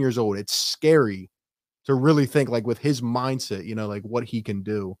 21 years old, it's scary to really think like with his mindset, like what he can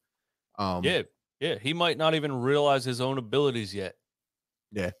do. Yeah. He might not even realize his own abilities yet.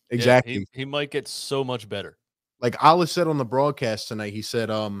 Yeah, exactly. Yeah, he might get so much better. Like Ala said on the broadcast tonight, he said,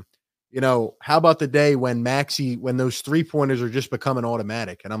 how about the day when those 3-pointers are just becoming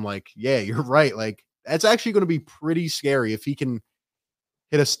automatic? And I'm like, yeah, you're right. Like that's actually going to be pretty scary if he can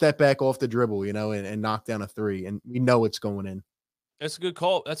hit a step back off the dribble, and knock down a 3, and we know it's going in. That's a good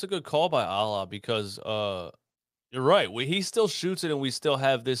call. That's a good call by Ala because you're right. He still shoots it, and we still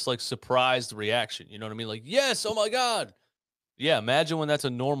have this like surprised reaction. You know what I mean? Like, yes, oh my god. Yeah, imagine when that's a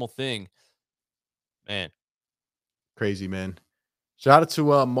normal thing. Man. Crazy, man. Shout out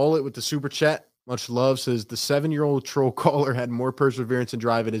to Mullet with the super chat. Much love. Says the 7-year-old troll caller had more perseverance and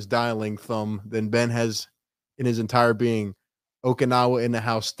drive in his dialing thumb than Ben has in his entire being. Okinawa in the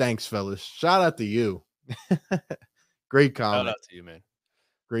house. Thanks, fellas. Shout out to you. Great comment. Shout out to you, man.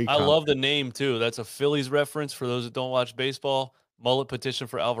 Great I comment. love the name too. That's a Phillies reference for those that don't watch baseball. Mullet petition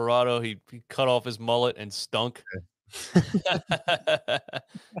for Alvarado. He cut off his mullet and stunk. Okay.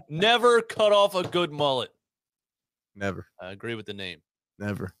 Never cut off a good mullet. Never. I agree with the name.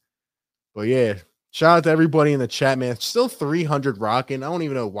 Never. But yeah, shout out to everybody in the chat, man. It's still 300 rocking. I don't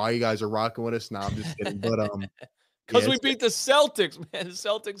even know why you guys are rocking with us. Nah, I'm just kidding. But because we beat the Celtics, man. The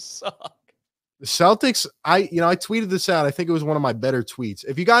Celtics suck. The Celtics, I tweeted this out. I think it was one of my better tweets.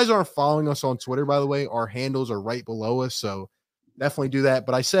 If you guys aren't following us on Twitter, by the way, our handles are right below us, so definitely do that.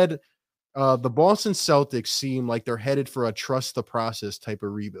 But I said the Boston Celtics seem like they're headed for a trust the process type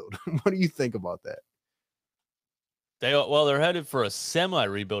of rebuild. What do you think about that? They're headed for a semi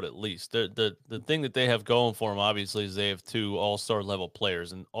rebuild at least. The thing that they have going for them, obviously, is they have 2 all-star level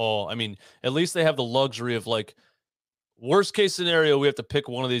players, and at least they have the luxury of like worst case scenario, we have to pick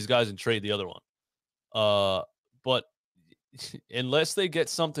one of these guys and trade the other one. But unless they get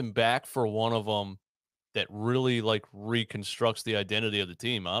something back for one of them that really like reconstructs the identity of the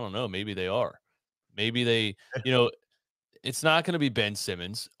team, I don't know. Maybe they are. Maybe they, it's not going to be Ben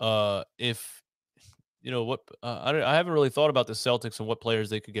Simmons. I haven't really thought about the Celtics and what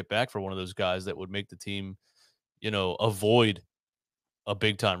players they could get back for one of those guys that would make the team, avoid a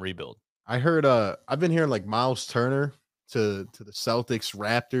big time rebuild. I heard, I've been hearing like Miles Turner to the Celtics,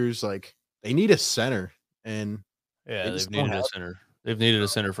 Raptors, like they need a center, and they've needed a center. They've needed a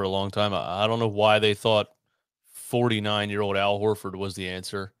center for a long time. I don't know why they thought 49-year-old Al Horford was the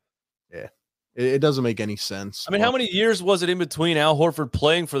answer. Yeah, it doesn't make any sense. I mean, how many years was it in between Al Horford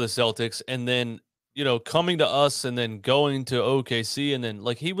playing for the Celtics and then, coming to us and then going to OKC, and then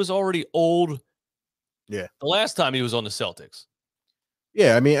like he was already old. Yeah, the last time he was on the Celtics.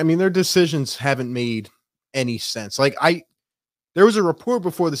 Yeah, I mean, their decisions haven't made any sense. Like there was a report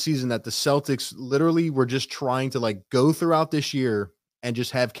before the season that the Celtics literally were just trying to like go throughout this year and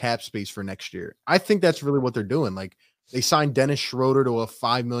just have cap space for next year. I think that's really what they're doing. Like they signed Dennis Schroeder to a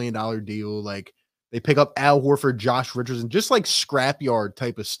 $5 million deal. Like they pick up Al Horford, Josh Richardson, just like scrapyard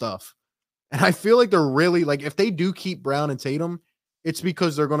type of stuff. And I feel like they're really like, if they do keep Brown and Tatum, it's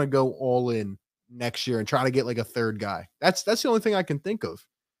because they're going to go all in next year and try to get like a third guy. That's the only thing I can think of.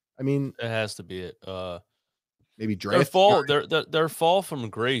 I mean, it has to be it. Maybe draft their fall from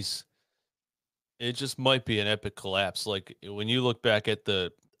grace. It just might be an epic collapse. Like when you look back at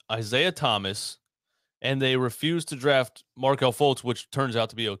the Isaiah Thomas, and they refused to draft Markelle Fultz, which turns out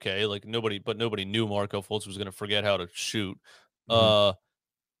to be okay. Like nobody knew Markelle Fultz was going to forget how to shoot. Mm-hmm.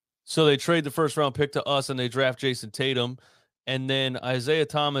 So they trade the first round pick to us, and they draft Jason Tatum, and then Isaiah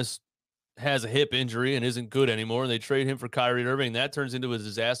Thomas has a hip injury and isn't good anymore, and they trade him for Kyrie Irving. That turns into a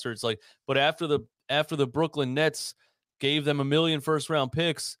disaster. It's like, but after the Brooklyn Nets gave them 1 million first-round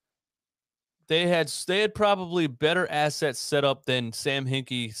picks, they had probably better assets set up than Sam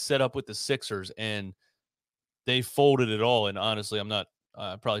Hinkie set up with the Sixers, and they folded it all. And honestly,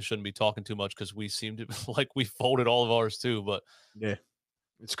 I probably shouldn't be talking too much because we seem to like we folded all of ours too. But yeah,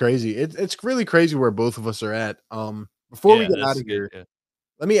 it's crazy. It's really crazy where both of us are at. Before we get out of here,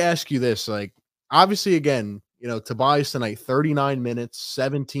 let me ask you this. Like, obviously, again, Tobias tonight, 39 minutes,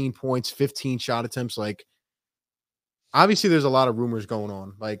 17 points, 15 shot attempts. Like, obviously, there's a lot of rumors going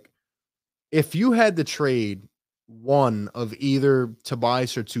on. Like, if you had to trade one of either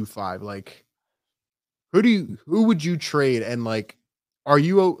Tobias or 2-5, like who would you trade? And like, are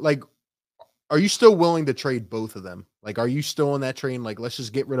you still willing to trade both of them? Like, are you still on that train? Like, let's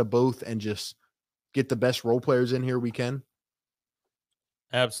just get rid of both and just get the best role players in here we can.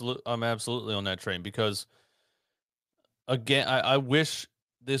 I'm absolutely on that train because again, I wish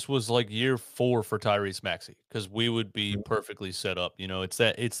this was like year 4 for Tyrese Maxey because we would be perfectly set up. You know, it's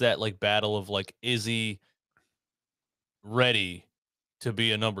that like battle of like, is he ready to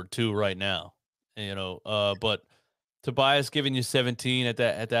be a number 2 right now? You know, but Tobias giving you 17 at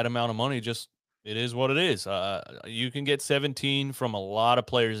that amount of money, just it is what it is. You can get 17 from a lot of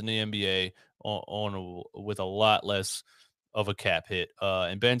players in the NBA with a lot less of a cap hit.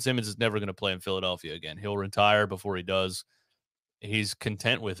 And Ben Simmons is never going to play in Philadelphia again. He'll retire before he does. He's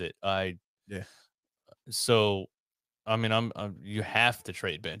content with it. Yeah. So, I mean, you have to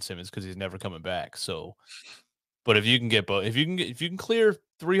trade Ben Simmons because he's never coming back. So, but if you can get both, if you can clear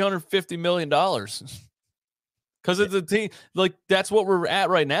 $350 million, because it's a team like that's what we're at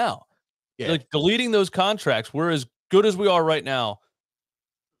right now. Yeah. Like deleting those contracts, we're as good as we are right now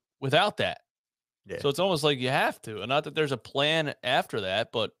without that. Yeah. So it's almost like you have to, and not that there's a plan after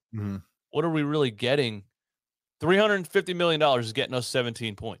that, but what are we really getting? $350 million is getting us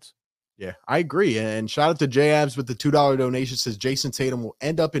 17 points. Yeah, I agree. And shout out to J-Abs with the $2 donation. Says Jason Tatum will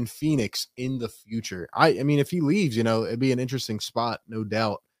end up in Phoenix in the future. I mean, if he leaves, you know, it'd be an interesting spot, no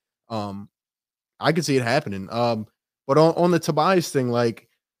doubt. I could see it happening. But on the Tobias thing, like,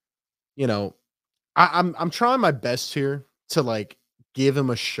 you know, I'm trying my best here to like give him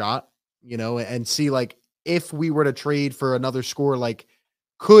a shot, you know, and see like if we were to trade for another score, like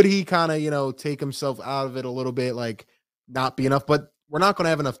could he kind of, you know, take himself out of it a little bit, like not be enough, but we're not going to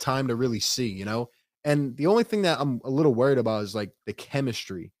have enough time to really see, you know? And the only thing that I'm a little worried about is like the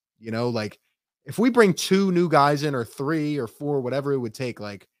chemistry, you know, like if we bring 2 new guys in or 3 or 4, whatever it would take,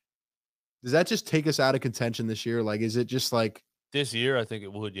 like, does that just take us out of contention this year? Like, is it just like this year? I think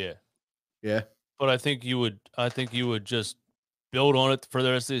it would, yeah. Yeah. But I think you would just build on it for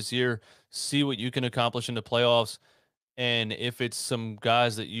the rest of this year, see what you can accomplish in the playoffs. And if it's some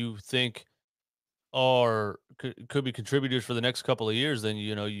guys that you think could be contributors for the next couple of years, then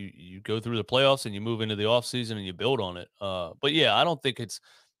you know you go through the playoffs and you move into the offseason and you build on it. But yeah, I don't think it's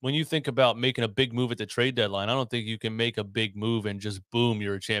when you think about making a big move at the trade deadline, I don't think you can make a big move and just boom,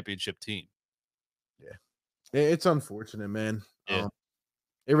 you're a championship team. Yeah, it's unfortunate, man. Yeah.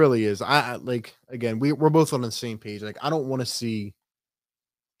 It really is. I like again, we're both on the same page. Like, I don't want to see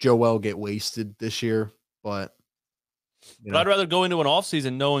Joel get wasted this year, but But I'd rather go into an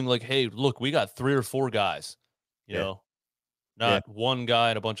offseason knowing like, hey, look, we got 3 or 4 guys, you know, not one guy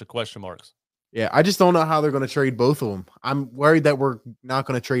and a bunch of question marks. Yeah, I just don't know how they're going to trade both of them. I'm worried that we're not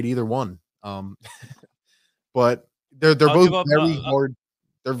going to trade either one. But they're both very hard.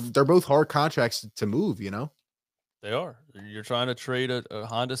 They're both hard contracts to move, you know. They are. You're trying to trade a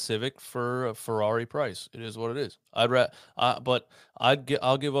Honda Civic for a Ferrari price. It is what it is. But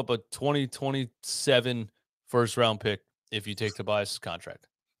I'll give up a 2027 first round pick if you take Tobias' contract.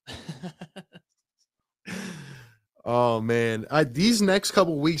 Oh man, these next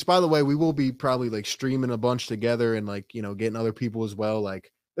couple weeks. By the way, we will be probably like streaming a bunch together and like, you know, getting other people as well.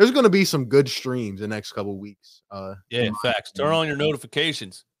 Like, there's going to be some good streams the next couple weeks. Yeah, facts. Turn on your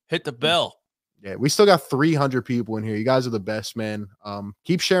notifications. Hit the bell. Yeah, we still got 300 people in here. You guys are the best, man.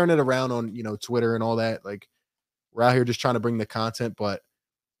 Keep sharing it around on, you know, Twitter and all that. Like, we're out here just trying to bring the content, but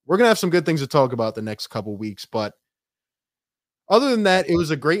we're gonna have some good things to talk about the next couple weeks. But other than that, it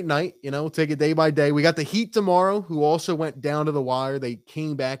was a great night. You know, take it day by day. We got the Heat tomorrow, who also went down to the wire. They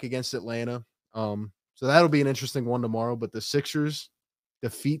came back against Atlanta. So that'll be an interesting one tomorrow. But the Sixers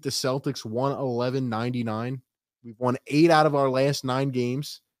defeat the Celtics 111-99. We've won 8 out of our last 9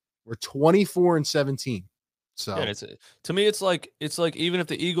 games. We're 24-17. So yeah, to me, it's like even if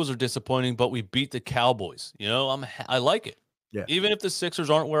the Eagles are disappointing, but we beat the Cowboys. You know, I like it. Yeah. Even if the Sixers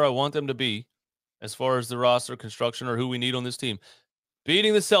aren't where I want them to be, as far as the roster construction or who we need on this team,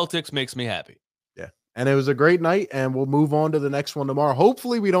 beating the Celtics makes me happy. Yeah, and it was a great night, and we'll move on to the next one tomorrow.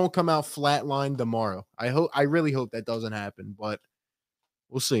 Hopefully, we don't come out flatline tomorrow. I really hope that doesn't happen, but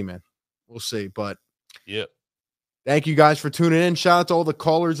we'll see, man. We'll see. But yeah. Thank you guys for tuning in. Shout out to all the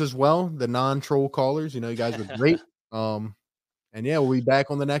callers as well, the non-troll callers. You know, you guys were great. And yeah, we'll be back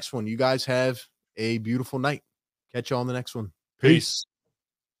on the next one. You guys have a beautiful night. Catch you on the next one. Peace.